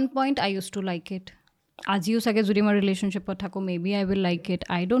at one point I used to like it আজিও চাগে যদি মই ৰিলেশ্যনশ্বিপত থাকোঁ may be I will like it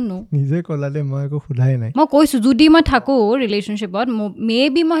I don't ন' নিজে ক'লালে মই একো সোধাই নাই মই কৈছোঁ যদি মই থাকোঁ ৰিলেশ্যনশ্বিপত মে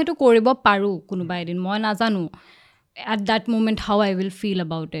বি মই সেইটো কৰিব পাৰোঁ কোনোবা এদিন মই নাজানো at that moment how I will feel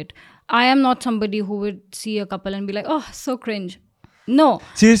about it I am not চামবডি who weed C A couple and be like oh so' cringe ন'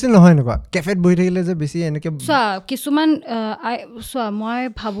 চিৰিয়াছলি নহয় এনেকুৱা কেফেত বহি থাকিলে যে বেছি এনেকৈ চোৱা কিছুমান মই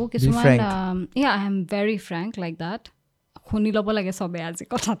ভাবোঁ কিছুমান I am very Frank like that শুনি ল'ব লাগে চবে আজি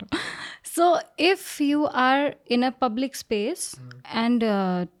কথাটো চ' if you are in a public space and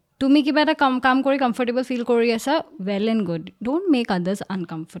তুমি কিবা এটা কাম কৰি কমফৰ্টেবল ফিল কৰি আছা well and good don't make others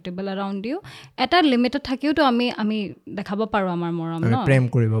uncomfortable around U এটা লিমিটত থাকিওতো আমি দেখাব পাৰোঁ আমাৰ মৰম ন প্ৰেম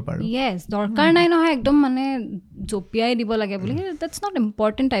কৰিব পাৰোঁ য়েছ দৰকাৰ নাই নহয় একদম মানে জঁপিয়াই দিব লাগে বুলি that's not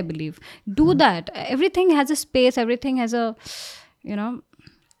important I believe do that everything has a space everything has a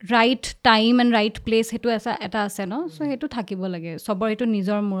right time and right place সেইটো এটা আছে ন চ' সেইটো থাকিব লাগে চবৰ এইটো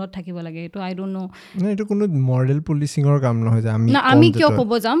নিজৰ মূৰত থাকিব লাগে এইটো আই ডোণ্ট ন' এইটো কোনো মৰেল পুলিচিঙৰ কাম নহয় যে আমি কিয়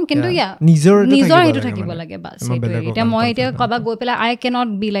ক'ব যাম কিন্তু নিজৰ সেইটো থাকিব লাগে বাছ সেইটোৱে এতিয়া মই এতিয়া কাৰোবাক গৈ পেলাই আই cannot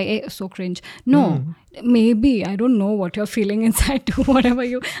be like a so' cringe no' maybe I don't know what you're feeling inside to whatever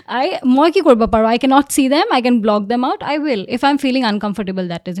you মই কি কৰিব পাৰোঁ I cannot see them I can block them out I will if I'm feeling uncomfortable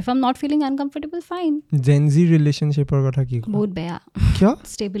that is if I'm not feeling uncomfortable fine GenZ relationshipৰ কথা কি বহুত বেয়া কিয়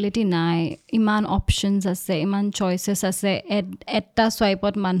stability নাই ইমান options আছে ইমান choices আছে এটা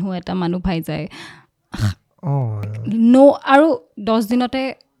swipe-ত এটা মানুহ পাই যায় no আৰু 10 দিনতে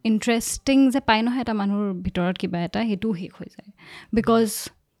ইণ্টাৰেষ্টিং যে পাই নহয় এটা মানুহৰ ভিতৰত কিবা এটা সেইটো শেষ হৈ যায় বিকজ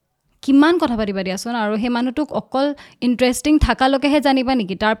কিমান কথা পাতিবা দিয়াচোন আৰু সেই মানুহটোক অকল ইণ্টাৰেষ্টিং থাকালৈকেহে জানিবা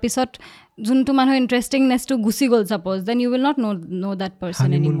নেকি তাৰপিছত যোনটো মানুহ ইণ্টাৰেষ্টিংনেছটো গুচি গ'ল suppose then U will not no' that person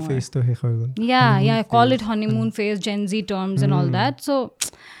এনিম'ৰ call it honeymoon phase GenZ terms and all that so'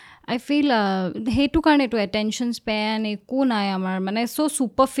 I feel সেইটো কাৰণেতো এটেনশ্যন স্পেন একো নাই আমাৰ মানে চ'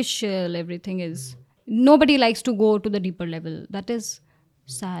 superficial everything is nobody likes to go to the deeper level that is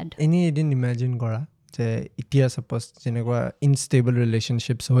sad এনে এদিন imagine কৰা যে এতিয়া ছাপ'জ যেনেকুৱা ইনষ্টেবল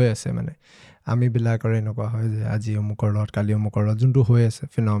ৰিলেশ্যনশ্বিপছ হৈ আছে মানে আমিবিলাকৰ এনেকুৱা হয় যে আজি অমুকৰ লগত কালি অমুকৰ লগত যোনটো হৈ আছে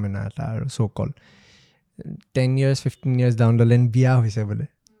ফিন'মেনা এটা আৰু চ' কল 10 years 15 years down the line বিয়া হৈছে বোলে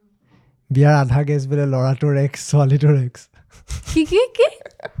বিয়াৰ আধা কেছ বোলে ল'ৰাটোৰ এক্স ছোৱালীটোৰ এক্স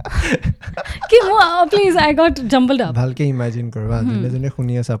কি প্লিজ আই গট জাম্বলড আপ ভালকৈ ইমাজিন কৰিব যোনে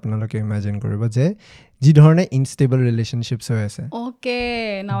শুনি আছে আপোনালোকে ইমাজিন কৰিব যে যি ধৰণে ইনষ্টেবল ৰিলেশ্যনশ্বিপছ হৈ আছে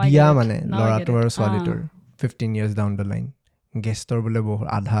বিয়া মানে ল'ৰাটোৰ আৰু ছোৱালীটোৰ 15 years down the line গেষ্টৰ বোলে বহুত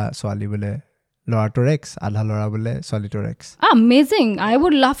আধা ছোৱালী বোলে ল'ৰাটোৰ এক্স আধা ল'ৰা বোলে ছোৱালীটোৰ ex amazing I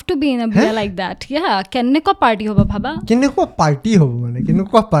would love to be in a beer like that yeah কেনেকুৱা পাৰ্টি হ'ব ভাবা কেনেকুৱা পাৰ্টি হ'ব মানে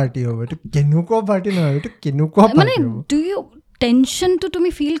কেনেকুৱা পাৰ্টি হ'ব এইটো কেনেকুৱা পাৰ্টি নহয় এইটো কেনেকুৱা মানে পাৰ্টি হ'ব do you tension to তুমি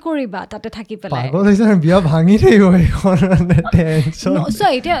ফিল কৰিবা তাতে থাকি পেলাই পাগল হৈছে বিয়া ভাঙি থাকিব এইখন মানে টেনচন so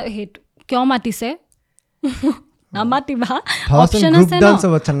এতিয়া কিয় মাতিছে নামাতিবা অপশ্যন আছে ন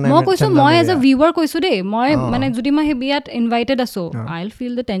মই কৈছোঁ মই এজ এ ভিউৱাৰ কৈছোঁ দেই মই মানে যদি মই সেই বিয়াত ইনভাইটেড আছোঁ আই উইল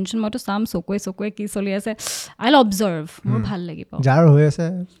ফিল দ্য টেনশ্যন মইতো চাম চকুৱে কি চলি আছে আই উইল অবজাৰ্ভ মোৰ ভাল লাগিব যাৰ হৈ আছে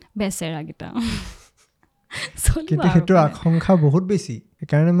বেচেৰাকেইটা কিন্তু সেইটো আশংকা বহুত বেছি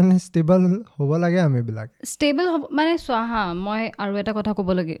সেইকাৰণে মানে ষ্টেবল হ'ব লাগে আমিবিলাক ষ্টেবল হ'ব মানে চোৱা হা মই আৰু এটা কথা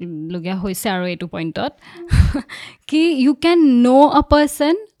ক'বলগীয়া হৈছে আৰু এইটো পইণ্টত কি ইউ কেন ন' আ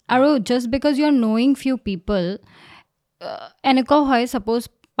পাৰ্চন আৰু just because U R ন'য়িং few পিপল এনেকুৱাও হয় ছাপ'জ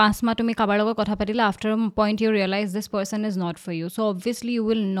 5 মাহ তুমি কাৰোবাৰ লগত কথা পাতিলা after point U realise this person is not for you so' obviously U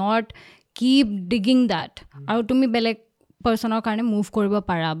will not keep digging that আৰু তুমি বেলেগ পাৰ্চনৰ কাৰণে মুভ কৰিব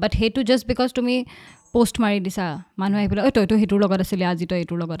পাৰা বাট সেইটো জাষ্ট বিকজ তুমি পষ্ট মাৰি দিছা মানুহে আহি পেলাই তইতো সেইটোৰ লগত আছিলি আজি তই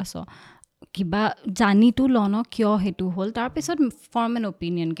এইটোৰ লগত আছ কিবা জানিতো ল ন কিয় সেইটো হ'ল তাৰপিছত ফৰ্ম এন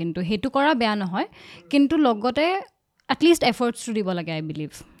অপিনিয়ন কিন্তু সেইটো কৰা বেয়া নহয় কিন্তু লগতে এটলিষ্ট এফৰ্টছটো দিব লাগে আই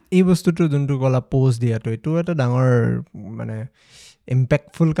বিলিভ এই বস্তুটো যোনটো ক'লা প'ষ্ট দিয়াটো এইটো এটা ডাঙৰ মানে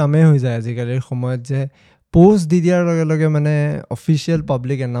ইম্পেক্টফুল কামেই হৈ যায় আজিকালিৰ সময়ত যে প'ষ্ট দি দিয়াৰ লগে লগে মানে অফিচিয়েল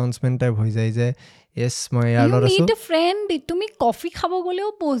পাব্লিক এনাউন্সমেণ্ট টাইপ হৈ যায় যে য়েছ মই ইয়াৰ লগত আছোঁ ফ্ৰেণ্ড তুমি কফি খাব গ'লেও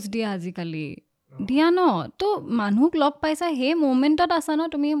প'ষ্ট দিয়া আজিকালি দিয়া ন তো মানুহক লগ পাইছা সেই মমেণ্টত আছা ন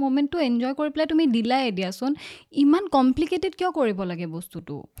তুমি মমেণ্টটো এনজয় কৰি পেলাই তুমি দিলাই দিয়াচোন ইমান কমপ্লিকেটেড কিয় কৰিব লাগে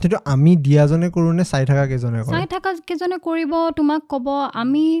বস্তুটো সেইটো আমি দিয়াজনে কৰোঁ নে চাই থকা কেইজনে কৰিব তোমাক ক'ব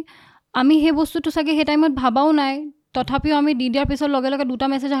আমি সেই বস্তুটো চাগে সেই টাইমত ভাবাও নাই তথাপিও আমি দি দিয়াৰ পিছত লগে লগে দুটা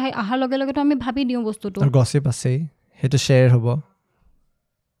মেছেজ অহাৰ লগে লগেতো আমি ভাবি দিওঁ বস্তুটো গছিপ আছেই সেইটো শ্বেয়াৰ হ'ব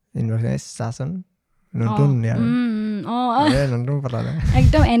চাচোন নতুন নতুন পতালে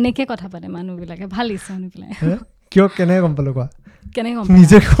একদম এনেকে কথা পাতে মানুহবিলাকে ভাল ইচ্ছা শুনি পেলাই কিয় কেনেকৈ গম পালোঁ কোৱা কেনেকৈ গম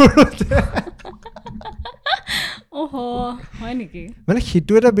নিজে কৰোঁ হয় নেকি মানে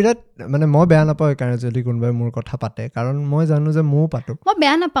সেইটো এটা বিৰাট মানে মই বেয়া নাপাওঁ সেইকাৰণে যদি কোনোবাই মোৰ কথা পাতে কাৰণ মই জানো যে ময়ো পাতোঁ মই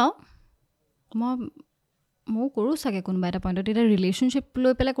বেয়া নাপাওঁ ময়ো কৰোঁ চাগে কোনোবা এটা পইণ্টত এতিয়া ৰিলেশ্যনশ্বিপ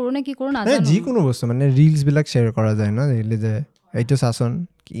লৈ পেলাই কৰোঁ নে কি কৰোঁ নাজানো যিকোনো বস্তু মানে ৰিলছবিলাক শ্বেয়াৰ কৰা যায় ন ৰিলি যে এইটো চাচোন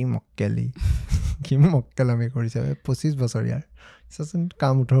কি মক্কেল আমি কৰিছে 25 বছৰীয়াৰ চাচোন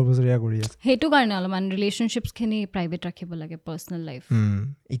কাম 18 বছৰীয়া কৰি আছে সেইটো কাৰণে অলপমান ৰিলেশ্যনশ্বিপছখিনি প্ৰাইভেট ৰাখিব লাগে পাৰ্চনেল লাইফ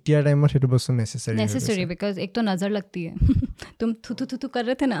এতিয়া টাইমত সেইটো বস্তু নেচেচাৰী বিকজ এক তো নজৰ লাগতি হে তুম থুথু কৰ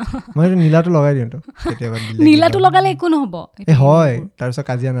ৰহে থে না মই নীলাটো লগাই দিওঁ তো কেতিয়াবা নীলাটো লগালে একো নহ'ব হয় তাৰপিছত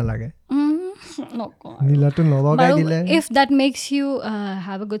কাজিয়া নালাগে নীলাটো নলগাই দিলে if that makes you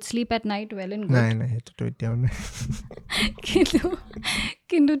have a good sleep at night well and good নাই হেতুটো এতিয়াও নাই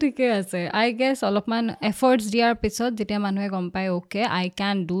কিন্তু ঠিকে আছে আই গেছ অলপমান এফৰ্টছ দিয়াৰ পিছত যেতিয়া মানুহে গম পায় okay I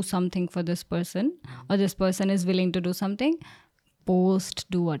can do something for this person or this person is willing to do something post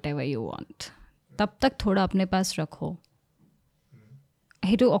do what ever U want তব তক থোড়া अपने पास रखो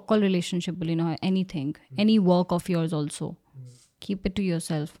সেইটো অকল ৰিলেশ্যনশ্বিপ বুলি নহয় anything any work of yours also keep it to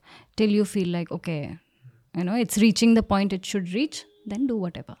yourself till you feel like okay you know it's reaching the point it should reach then do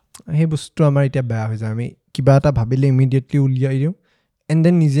whatever সেই বস্তু আমাৰ এতিয়া বেয়া হৈ যায় আমি কিবা এটা ভাবিলে ইমিডিয়েটলি উলিয়াই দিওঁ এণ্ড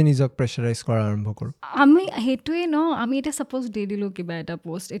দেন নিজক প্ৰেছাৰাইজ কৰা আৰম্ভ কৰোঁ আমি সেইটোৱে ন আমি এতিয়া ছাপ'জ দি দিলোঁ কিবা এটা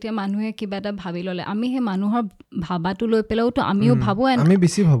পষ্ট এতিয়া মানুহে কিবা এটা ভাবি ল'লে আমি সেই মানুহৰ ভাবাটো লৈ পেলাইওতো আমিও ভাবোঁ আমি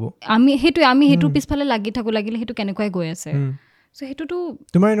বেছি ভাবোঁ আমি সেইটোৰ পিছফালে লাগি থাকোঁ লাগিলে সেইটো কেনেকুৱাই গৈ আছে চ' সেইটোতো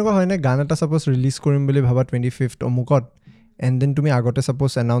তোমাৰ এনেকুৱা হয়নে গান এটা ছাপ'জ ৰিলিজ কৰিম বুলি ভাবা 25th অমুকত এণ্ড দেন তুমি আগতে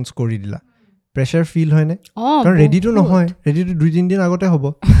ছাপ'জ এনাউন্স কৰি দিলা প্ৰেছাৰ ফিল হয়নে কাৰণ ৰেডিটো নহয় ৰেডিটো 2-3 দিন আগতে হ'ব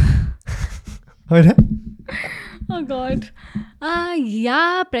হয়নে গড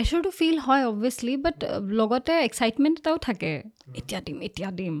প্ৰেছাৰটো ফিল হয় অবভিয়াছলি বাট লগতে এক্সাইটমেণ্ট এটাও থাকে এতিয়া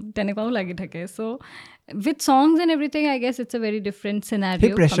দিম তেনেকুৱাও লাগি থাকে চ' with songs and everything I guess it's a very different scenario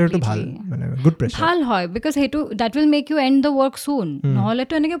সেই প্ৰেছাৰটো ভাল মানে গুড প্ৰেছাৰ ভাল হয় because সেইটো that will make you end the work soon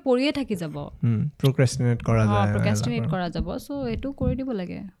নহ'লেতো এনেকৈ পৰিয়ে থাকি যাব প্ৰক্ৰেষ্টিনেট কৰা যাব চ' এইটো কৰি দিব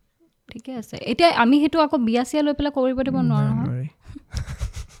লাগে ঠিকে আছে এতিয়া আমি সেইটো আকৌ বিয়া চিয়া লৈ পেলাই কৰিব দিব নোৱাৰোঁ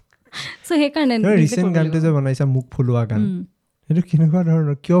চ' চ' সেইকাৰণে ৰিচেণ্ট গানটো যে বনাইছা মুখ ফুলোৱা গান সেইটো কেনেকুৱা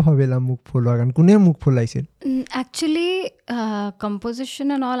ধৰণৰ কিয় ভাবিলা মুখ ফুলোৱা গান কোনে মুখ ফুলাইছিল একচুৱেলি কম্পজিশ্যন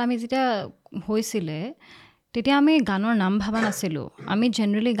এণ্ড অল আমি যেতিয়া হৈছিলে তেতিয়া আমি গানৰ নাম ভাবা নাছিলোঁ আমি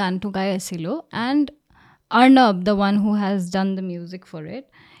জেনেৰেলি গানটো গাই আছিলোঁ and Arnab, the one who has done the music for it,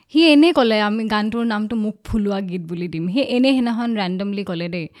 he এনেই ক'লে আমি গানটোৰ নামটো মুখ ফুলোৱা গীত বুলি দিম সেই এনেই সেইদিনাখন ৰেণ্ডমলি ক'লে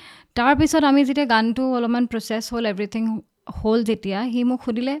দেই তাৰপিছত আমি যেতিয়া গানটো অলপমান প্ৰচেছ হ'ল এভৰিথিং হ'ল যেতিয়া সি মোক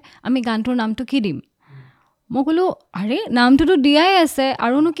সুধিলে আমি গানটোৰ নামটো কি দিম মই ক'লোঁ আৰে নামটোতো দিয়াই আছে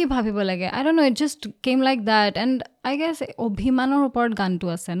আৰুনো কি ভাবিব লাগে আই don't no it just chemo like that and I guess অভিমানৰ ওপৰত গানটো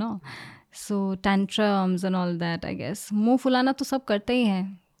আছে ন सो tantrums and all that I guess मुंह फुलाना तो सब करते ही हैं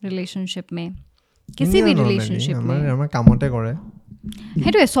रिलेशनशिप में किसी भी रिलेशनशिप में আমাৰ কামতে কৰে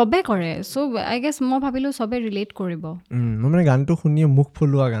হেতুৱে সবে কৰে সো আই গেছ মই ভাবিলো সবে ৰিলেট কৰিব মই মানে গানটো শুনিয়ে মুখ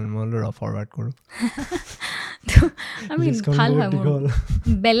ফুলোৱা গান মই ফৰৱাৰ্ড কৰোঁ আমি ভাল হয় মোৰ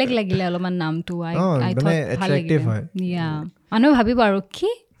বেলেগ লাগিলে অলপমান নামটো আই থট ভাল লাগিলে ইয়া মানুহে ভাবিব আৰু কি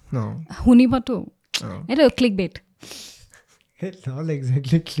শুনিবতো এইটো click bait not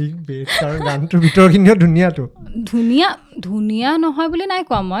exactly clickbait কাৰণ গানটোৰ ভিতৰখিনিও ধুনীয়াটো ধুনীয়া নহয় বুলি নাই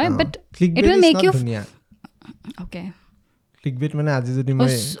কোৱা মই but it will make U okay clickbait মানে আজি যদি মই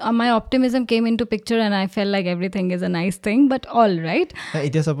my optimism came into picture and I felt like everything is a nice thing but all right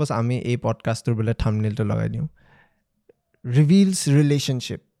এতিয়া suppose আমি এই পডকাষ্টৰ বলে থাম্বনেইলটো লগাই দিওঁ reveals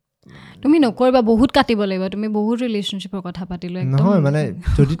relationship তুমি নকৰিবা বহুত কাটিব লাগিব তুমি বহুত ৰিলেশনশ্বিপৰ কথা পাতিলো একদম নহয় মানে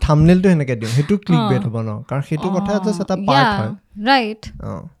যদি থাম্বনেইলটো হেনেকে দিওঁ হেতু ক্লিকবেট হ'ব ন কাৰণ হেতু কথা জাস্ট এটা পাৰ্ট হয় ৰাইট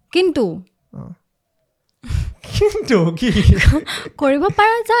কিন্তু কি কৰিব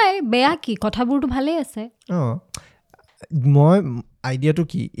পৰা যায় বেয়া কি কথাবোৰটো ভালেই আছে মই আইডিয়াটো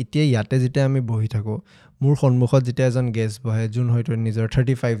কি এতিয়া ইয়াতে যেতিয়া আমি বহি থাকো মোৰ সন্মুখত যেতিয়া এজন গেষ্ট বহে যোন হয়তো নিজৰ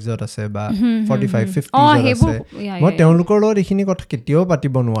 35 যত আছে বা 45 50 যত আছে মই তেওঁলোকৰ লগত এইখিনি কথা কেতিয়াও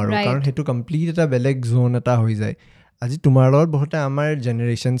পাতিব নোৱাৰো কাৰণ হেতু কমপ্লিট এটা বেলেগ জোন এটা হৈ যায় আজি তোমাৰ লগত বহুতে আমাৰ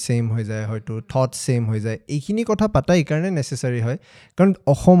জেনেৰেশ্যন সেম হৈ যায় হয়তো থটস সেম হৈ যায় এইখিনি কথা পাতা এই কাৰণে নেসেসাৰি হয় কাৰণ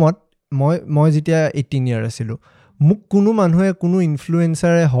অসমত মই যেতিয়া 18 ইয়াৰ আছিলো মোক কোনো মানুহে কোনো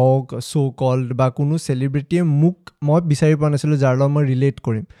ইনফ্লুৱেঞ্চাৰে হওক সো কল্ড বা কোনো সেলিব্ৰিটিয়ে মোক মই বিচাৰি পোৱা নাছিলোঁ যাৰ লগত মই ৰিলেট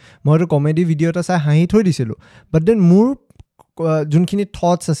কৰিম মইতো কমেডি ভিডিঅ' এটা চাই হাঁহি থৈ দিছিলোঁ বাট দেন মোৰ যোনখিনি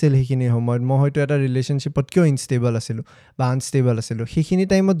থটছ আছিল সেইখিনি সময়ত মই হয়তো এটা ৰিলেশ্যনশ্বিপত কিয় ইনষ্টেবল আছিলোঁ বা আনষ্টেবল আছিলোঁ সেইখিনি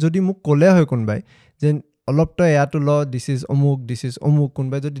টাইমত যদি মোক ক'লে হয় কোনোবাই যে অলপ তই এয়াটো ল দিছ ইজ অমুক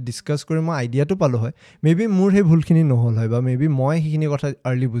কোনোবাই যদি ডিছকাছ কৰি মই আইডিয়াটো পালোঁ হয় মেবি মোৰ সেই ভুলখিনি নহ'ল হয় বা মেবি মই সেইখিনি কথা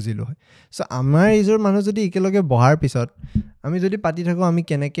আৰ্লি বুজিলোঁ হয় চ' আমাৰ এইযোৰ মানুহ যদি একেলগে বহাৰ পিছত আমি যদি পাতি থাকোঁ আমি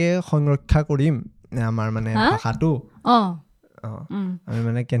কেনেকৈ সংৰক্ষা কৰিম আমাৰ মানে ভাষাটো আমি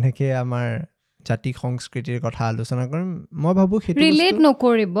মানে কেনেকৈ আমাৰ জাতি সংস্কৃতিৰ কথা আলোচনা কৰিম মই ভাবোঁ সেইটো ৰিলেট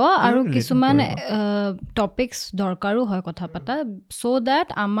নকৰিব আৰু কিছুমান টপিকছ দৰকাৰো হয় কথা পাতা চ' দেট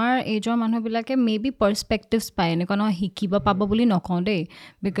আমাৰ এইজৰ মানুহবিলাকে মেবি পাৰ্চপেক্টিভছ পায় এনেকুৱা নহয় শিকিব পাব বুলি নকওঁ দেই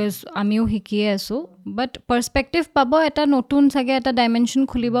বিকজ আমিও শিকিয়ে আছোঁ বাট পাৰ্চপেক্টিভ পাব এটা নতুন চাগে এটা ডাইমেনশ্যন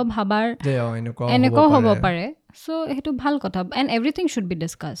খুলিব ভাবাৰ এনেকুৱাও হ'ব পাৰে চ' সেইটো ভাল কথা and everything should be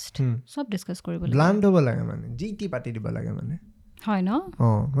discussed চব ডিছকাছ কৰিব লাগে ব্লাণ্ড হ'ব লাগে মানে যি টি পাতি দিব লাগে মানে হয় ন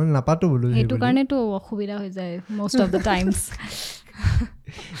মই নাপাতো বোলো সেইটো কাৰণেতো অসুবিধা হৈ যায় most of the times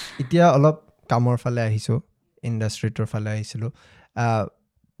এতিয়া অলপ কামৰ ফালে আহিছোঁ ইণ্ডাষ্ট্ৰিটোৰ ফালে আহিছিলোঁ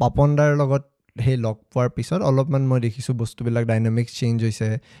পাপন দাৰ লগত সেই লগ পোৱাৰ পিছত অলপমান মই দেখিছোঁ বস্তুবিলাক ডাইনামিক্স চেঞ্জ হৈছে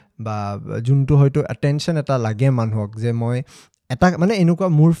বা যোনটো হয়তো এটেনশ্যন এটা লাগে মানুহক যে মই এটা মানে এনেকুৱা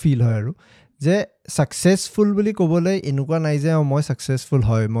মোৰ ফিল হয় আৰু যে ছাকচেছফুল বুলি ক'বলৈ এনেকুৱা নাই যে মই ছাকচেছফুল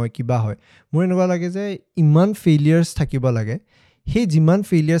হয় মই কিবা হয় মোৰ এনেকুৱা লাগে যে ইমান ফেইলিয়াৰ্ছ থাকিব লাগে সেই যিমান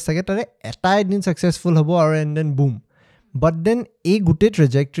ফেইলিয়াৰ্ছ থাকে তাৰে এটা এদিন ছাকচেছফুল হ'ব আৰু and then boom but then এই গোটেই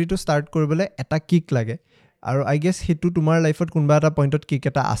ট্ৰেজেক্টৰীটো ষ্টাৰ্ট কৰিবলৈ এটা কিক লাগে আৰু আই গেছ সেইটো তোমাৰ লাইফত কোনোবা এটা পইণ্টত কিক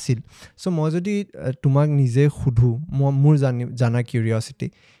এটা আছিল চ' মই যদি তোমাক নিজে সোধোঁ মোৰ জানা কিউৰিয়চিটি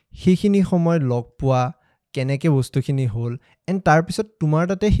সেইখিনি সময়ত লগ পোৱা কেনেকৈ বস্তুখিনি হ'ল এণ্ড তাৰপিছত তোমাৰ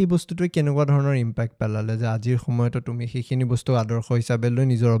তাতে সেই বস্তুটোৱে কেনেকুৱা ধৰণৰ ইম্পেক্ট পেলালে যে আজিৰ সময়তো তুমি সেইখিনি বস্তু আদৰ্শ হিচাপে লৈ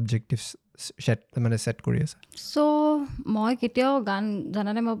নিজৰ অবজেক্টিভ ছেট কৰি আছা চ' মই কেতিয়াও গান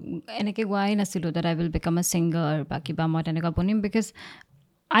জানানে মই এনেকৈ গোৱাই নাছিলোঁ that I will become a singer বা কিবা মই তেনেকুৱা বনিম because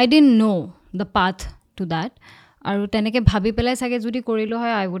I didn't know' the path to that আৰু তেনেকৈ ভাবি পেলাই চাগে যদি কৰিলোঁ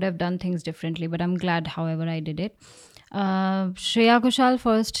হয় I would have done things differently but I am glad however I did it Shreya Ghoshal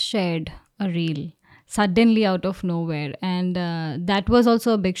first shared a reel suddenly out of nowhere and that was also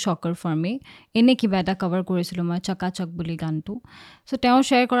a big shocker for me ene kiba eta cover korisilo ma chaka chak boli gan tu so teo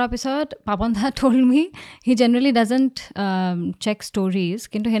share kora pisot Papon da told me he generally doesn't check stories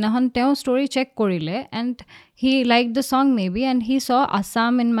kintu henahon teo story check korile and he liked the song maybe and he saw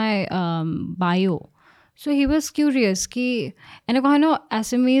Assam in my bio so he was curious ki ene kohano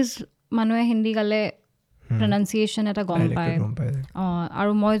Assamese মানুহে হিন্দী গালে প্ৰনাউন্সিয়েশ্যন এটা গম পায়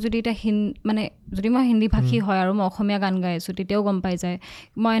আৰু মই যদি এতিয়া মানে যদি মই হিন্দী ভাষী হয় আৰু মই অসমীয়া গান গাই আছোঁ তেতিয়াও গম পাই যায়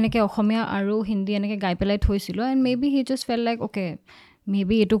মই এনেকৈ অসমীয়া আৰু হিন্দী এনেকৈ গাই পেলাই থৈছিলোঁ and maybe he just felt like okay may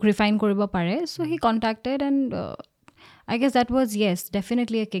be এইটোক ৰিফাইন কৰিব পাৰে so' he contacted and I guess that was, yes,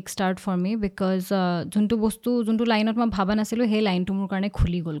 definitely a kickstart for me because যোনটো লাইনত মই ভাবা নাছিলোঁ সেই লাইনটো মোৰ কাৰণে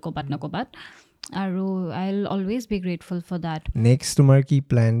খুলি গ'ল ক'বাত না ক'বাত আৰু I'll always be grateful for that. Next তোমাৰ কি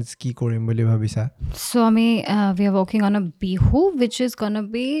plans কি কৰিম বুলি ভাবিছা? So we are working on a bihu which is gonna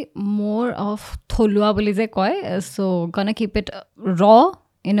be more of tholua বুলি যে কয় so gonna keep it raw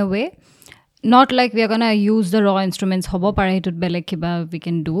in a way. Not like we are gonna use the raw instruments হ'ব পাৰে সেইটোত বেলেগ কিবা we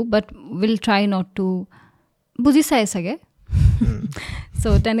can do but we'll try not to বুজি চাই চাগে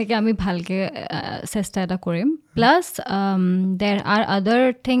চ' তেনেকৈ আমি ভালকৈ চেষ্টা এটা কৰিম প্লাছ দেৰ আৰ আদাৰ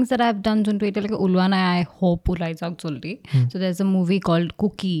থিংছ দেট আই হেভ ডান যোনটো এতিয়ালৈকে ওলোৱা নাই আই হোপ ওলাই যাওক জল্দি চ' দেৰ is A movie cold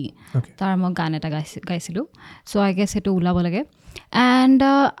Kuki তাৰ মই গান এটা গাইছিলোঁ চ' আই গেছ সেইটো ওলাব লাগে and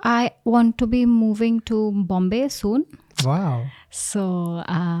I want to be moving to Bombay soon Wow. So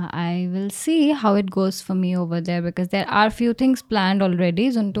I will see how it goes for me over there because there are few things planned already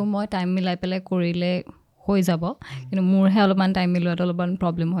যোনটো মই টাইম মিলাই পেলাই কৰিলে হৈ যাব কিন্তু মোৰহে অলপমান টাইম মিলোৱাত অলপমান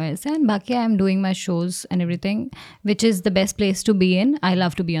প্ৰব্লেম হৈ আছে এণ্ড বাকী I am doing my শ্ব'জ and everything wish is the best place to be in I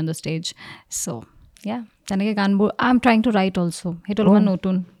love to be on the stage so' yeah তেনেকৈ গানবোৰ I am trying to write also' সেইটো অলপমান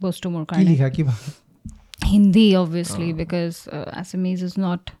নতুন বস্তু মোৰ কাৰণে Hindi obviously because Assamese is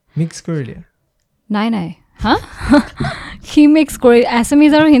not mix কৰি দিয়া নাই হা সি মিক্স কৰি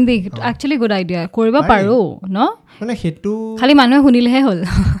আছামিজ আৰু হিন্দী একচুৱেলি গুড আইডিয়া কৰিব পাৰোঁ ন মানে সেইটো খালি মানুহে শুনিলেহে হ'ল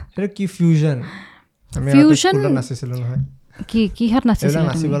সেইটো কি ফিউজন ফিউজন নাচিছিলোঁ নহয় কিহত নাচিছিল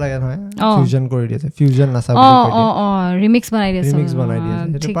নাচিব লাগে নহয় ফিউজন কৰি দিছে ফিউজন নাচা ৰিমিক্স বনাই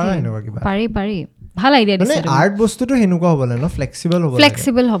দিছে পাৰি ভাল আইডিয়া দিছে আৰ্ট বস্তুটো সেনেকুৱা হ'ব লাগে ন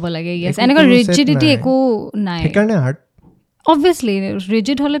ফ্লেক্সিবল হ'ব লাগে ইয়েছ এনেকুৱা ৰিজিডিটি একো নাই সেইকাৰণে আৰ্ট অবভিয়াছলি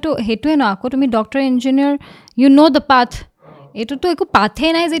ৰিজিড হ'লেতো সেইটোৱে ন আকৌ তুমি doctor engineer you know' the path এইটোতো একো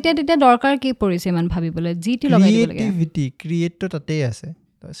পাথেই নাই যেতিয়া তেতিয়া দৰকাৰ কি পৰিছে ইমান ভাবিবলৈ যিটি লগাই দিব লাগে ক্ৰিয়েটটো তাতেই আছে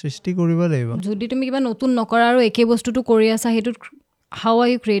সৃষ্টি কৰিব লাগিব যদি তুমি কিবা নতুন নকৰা আৰু একে বস্তুটো কৰি আছা সেইটোত how are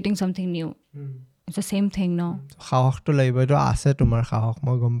U creating something new it's the same thing ন সাহসটো লাগিব এইটো আছে তোমাৰ সাহস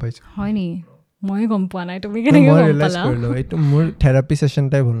মই গম পাইছোঁ হয় নি মই গম পোৱা নাই তুমি কেনেকৈ গম পালা এইটো মোৰ থেৰাপি ছেশ্যন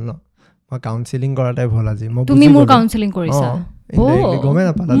টাইপ হ'ল ন মই কাউন্সেলিং কৰা টাইপ হ'ল আজি তুমি মোৰ কাউন্সেলিং কৰিছা গমেই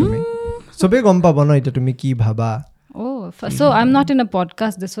নাপালা তুমি চবেই গম পাব ন এতিয়া তুমি কি ভাবা So I'm not in a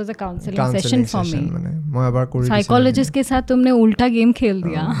podcast. This was a counseling session for me. মই এবাৰ কৰি psychologist के साथ तुमने उल्टा गेम खेल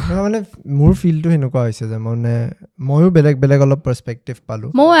दिया. মানে মোৰ ফিলটো হেনেকুৱা হৈছে যে মানে ময়ো বেলেগ অলপ পাৰ্সপেক্টিভ পালো.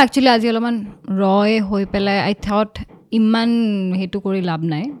 মই actually আজি অলপমান ৰয় হৈ পেলাই I thought ইমান হেতু কৰি লাভ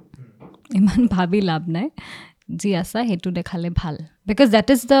নাই. ইমান ভাবি লাভ নাই. যি আছা হেতু দেখালে ভাল. Because that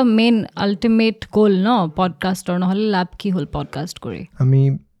is the main ultimate goal no podcaster নহলে লাভ কি হল podcast কৰি. আমি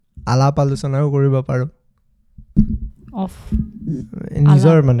আলাপ আলোচনাও কৰিব পাৰো. অফ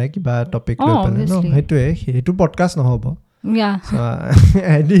নিজৰ মানে কিবা টপিক লৈ পেলাই ন সেইটো পডকাষ্ট নহব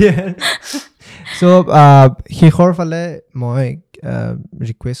সো শেষৰ ফালে মই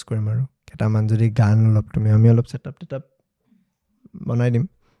ৰিকুৱেষ্ট কৰিম আৰু কেইটামান যদি গান অলপ আমি অলপ ছেটআপ বনাই দিম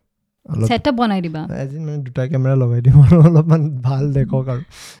ছেটআপ বনাই দিবা আজি মানে দুটা কেমেৰা লগাই দিম আৰু অলপমান ভাল দেখক আৰু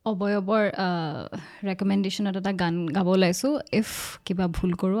অবয়বৰ ৰেকমেণ্ডেশ্যনত এটা গান গাব ওলাইছো ইফ কিবা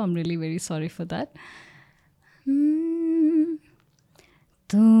ভুল কৰোঁ আই এম ৰিয়েলি ভেৰি সৰি ফৰ দ্যাট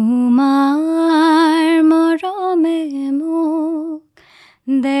তোমাৰ মৰমে মোক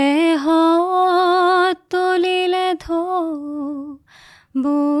দেহ তুলিলে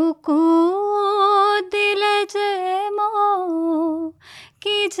বুকু দিলে যে মোক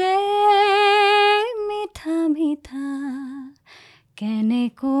কি যে মিঠা মিঠা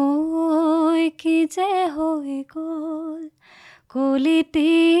কেনেকৈ কি যে হৈ গ'ল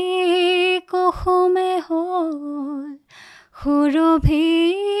কলিতি কুসুমে হ'ল সুৰভি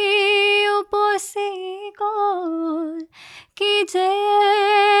উপচি গ'ল কি যে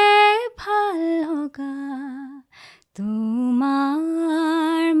ভাল লগা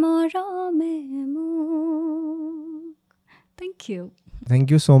তোমাৰ মৰমে মোক Thank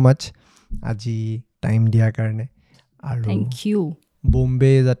you so much আজি টাইম দিয়াৰ কাৰণে আৰু Thank you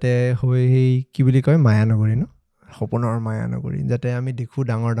বোম্বে যাতে হৈ সেই কি বুলি কয় মায়ানগৰী ন সপোনৰ মায়ানগৰী যাতে আমি দেখো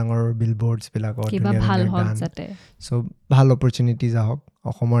ডাঙৰ বিলবোৰ্ডছ বিলাকত কিবা ভাল হওক যাতে সো ভাল অপৰচুনিটিজ আহক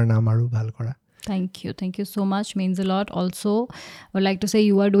অসমৰ নাম আৰু ভাল কৰা Thank you so much means a lot also I would like to say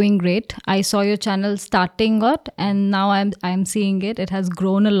you are doing great I saw your channel starting out and now I am seeing it has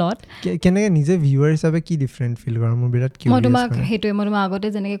grown a lot কেনেকৈ নিজে viewer হিচাপে কি different feel কৰা মোৰ বিৰাট curious মই তোমাক আগতে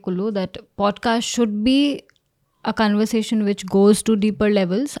যেনেকৈ ক'লো that podcast should be a conversation which goes to deeper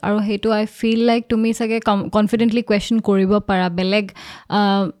levels আৰু হেতু I feel like তুমি সাগে confidently question কৰিব পাৰা বেলেগ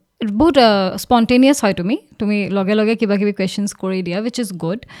বহুত spontaneous হয় তুমি লগে লগে কিবা কিবি questions কৰি দিয়া which is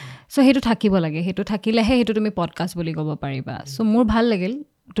good so হেতু থাকিব লাগে হেতু থাকিলেহে হেতু তুমি podcast বুলি ক'ব পাৰিবা so মোৰ ভাল লাগিল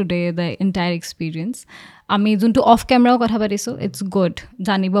today the entire experience আমি যোনটো off camera কথা পাতিছো it's good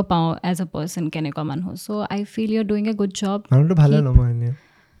জানিব পাও as a person কেনেকুৱা মানুহ so I feel you're doing a good job মানুহটো ভালে নমহনে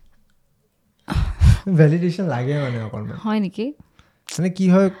ভ্যালিডেশন লাগে মানে অকলমান হয় নেকি মানে কি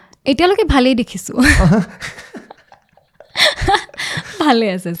হয় এতিয়ালৈকে ভালেই দেখিছো ভালে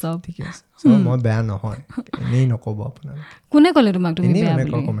আছে সব ঠিক আছে সো মই বেয়া নহয় এনেই নকব আপোনাক কোনে ক'লে তোমাক তুমি বেয়া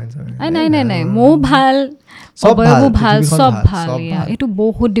বুলি কমেন্টছ নাই মো ভাল সব ভাল এটো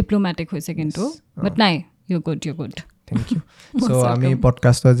বহুত ডিপ্লোম্যাটিক হৈছে কিন্তু বাট নাই U good thank U so আমি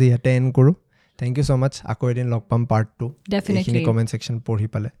পডকাষ্ট আজি ইয়াতে এন্ড কৰো থ্যাংক ইউ সো মাচ আকৌ এদিন লগ পাম পাৰ্ট 2 এইখিনি কমেন্ট সেকশন পঢ়ি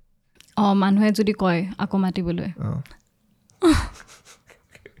পালে মানুহে যদি কয় আকৌ মাতিবলৈ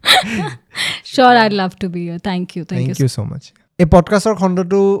sure I'd love to be here thank you so much এই পডকাষ্টৰ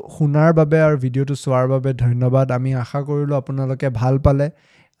খণ্ডটো শুনাৰ বাবে আৰু ভিডিঅ'টো চোৱাৰ বাবে ধন্যবাদ আমি আশা কৰিলো আপোনালোকে ভাল পালে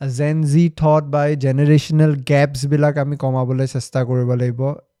Gen Z thought by generational gaps বিলাক আমি কমাবলৈ চেষ্টা কৰিব লাগিব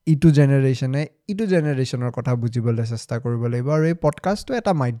ইটো জেনেৰেশ্যনৰ কথা বুজিবলৈ চেষ্টা কৰিব লাগিব আৰু এই পডকাষ্টটো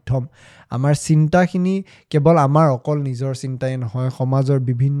এটা মাধ্যম আমাৰ চিন্তাখিনি কেৱল আমাৰ অকল নিজৰ চিন্তাই নহয় সমাজৰ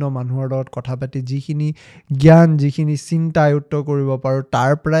বিভিন্ন মানুহৰ লগত কথা পাতি যিখিনি জ্ঞান যিখিনি চিন্তা আয়ত্ত কৰিব পাৰো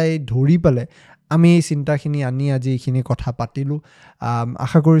তাৰ পৰাই ধৰি পালে আমি এই চিন্তাখিনি আনি আজি এইখিনি কথা পাতিলো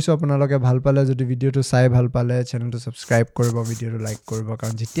আশা কৰিছো আপোনালোকে ভাল পালে যদি ভিডিঅ'টো চাই ভাল পালে চেনেলটো সাবস্ক্ৰাইব কৰিব ভিডিঅ'টো লাইক কৰিব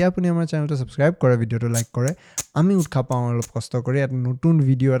কাৰণ যেতিয়া আপুনি আমাৰ চেনেলটো সাবস্ক্ৰাইব কৰে ভিডিঅ'টো লাইক কৰে আমি উৎসাহ পাওঁ অলপ কষ্ট কৰি এটা নতুন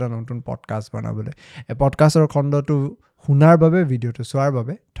ভিডিঅ' এটা নতুন পডকাষ্ট বনাবলৈ এই পডকাষ্টৰ খণ্ডটো শুনাৰ বাবে ভিডিঅ'টো চোৱাৰ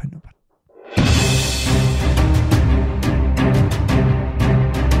বাবে ধন্যবাদ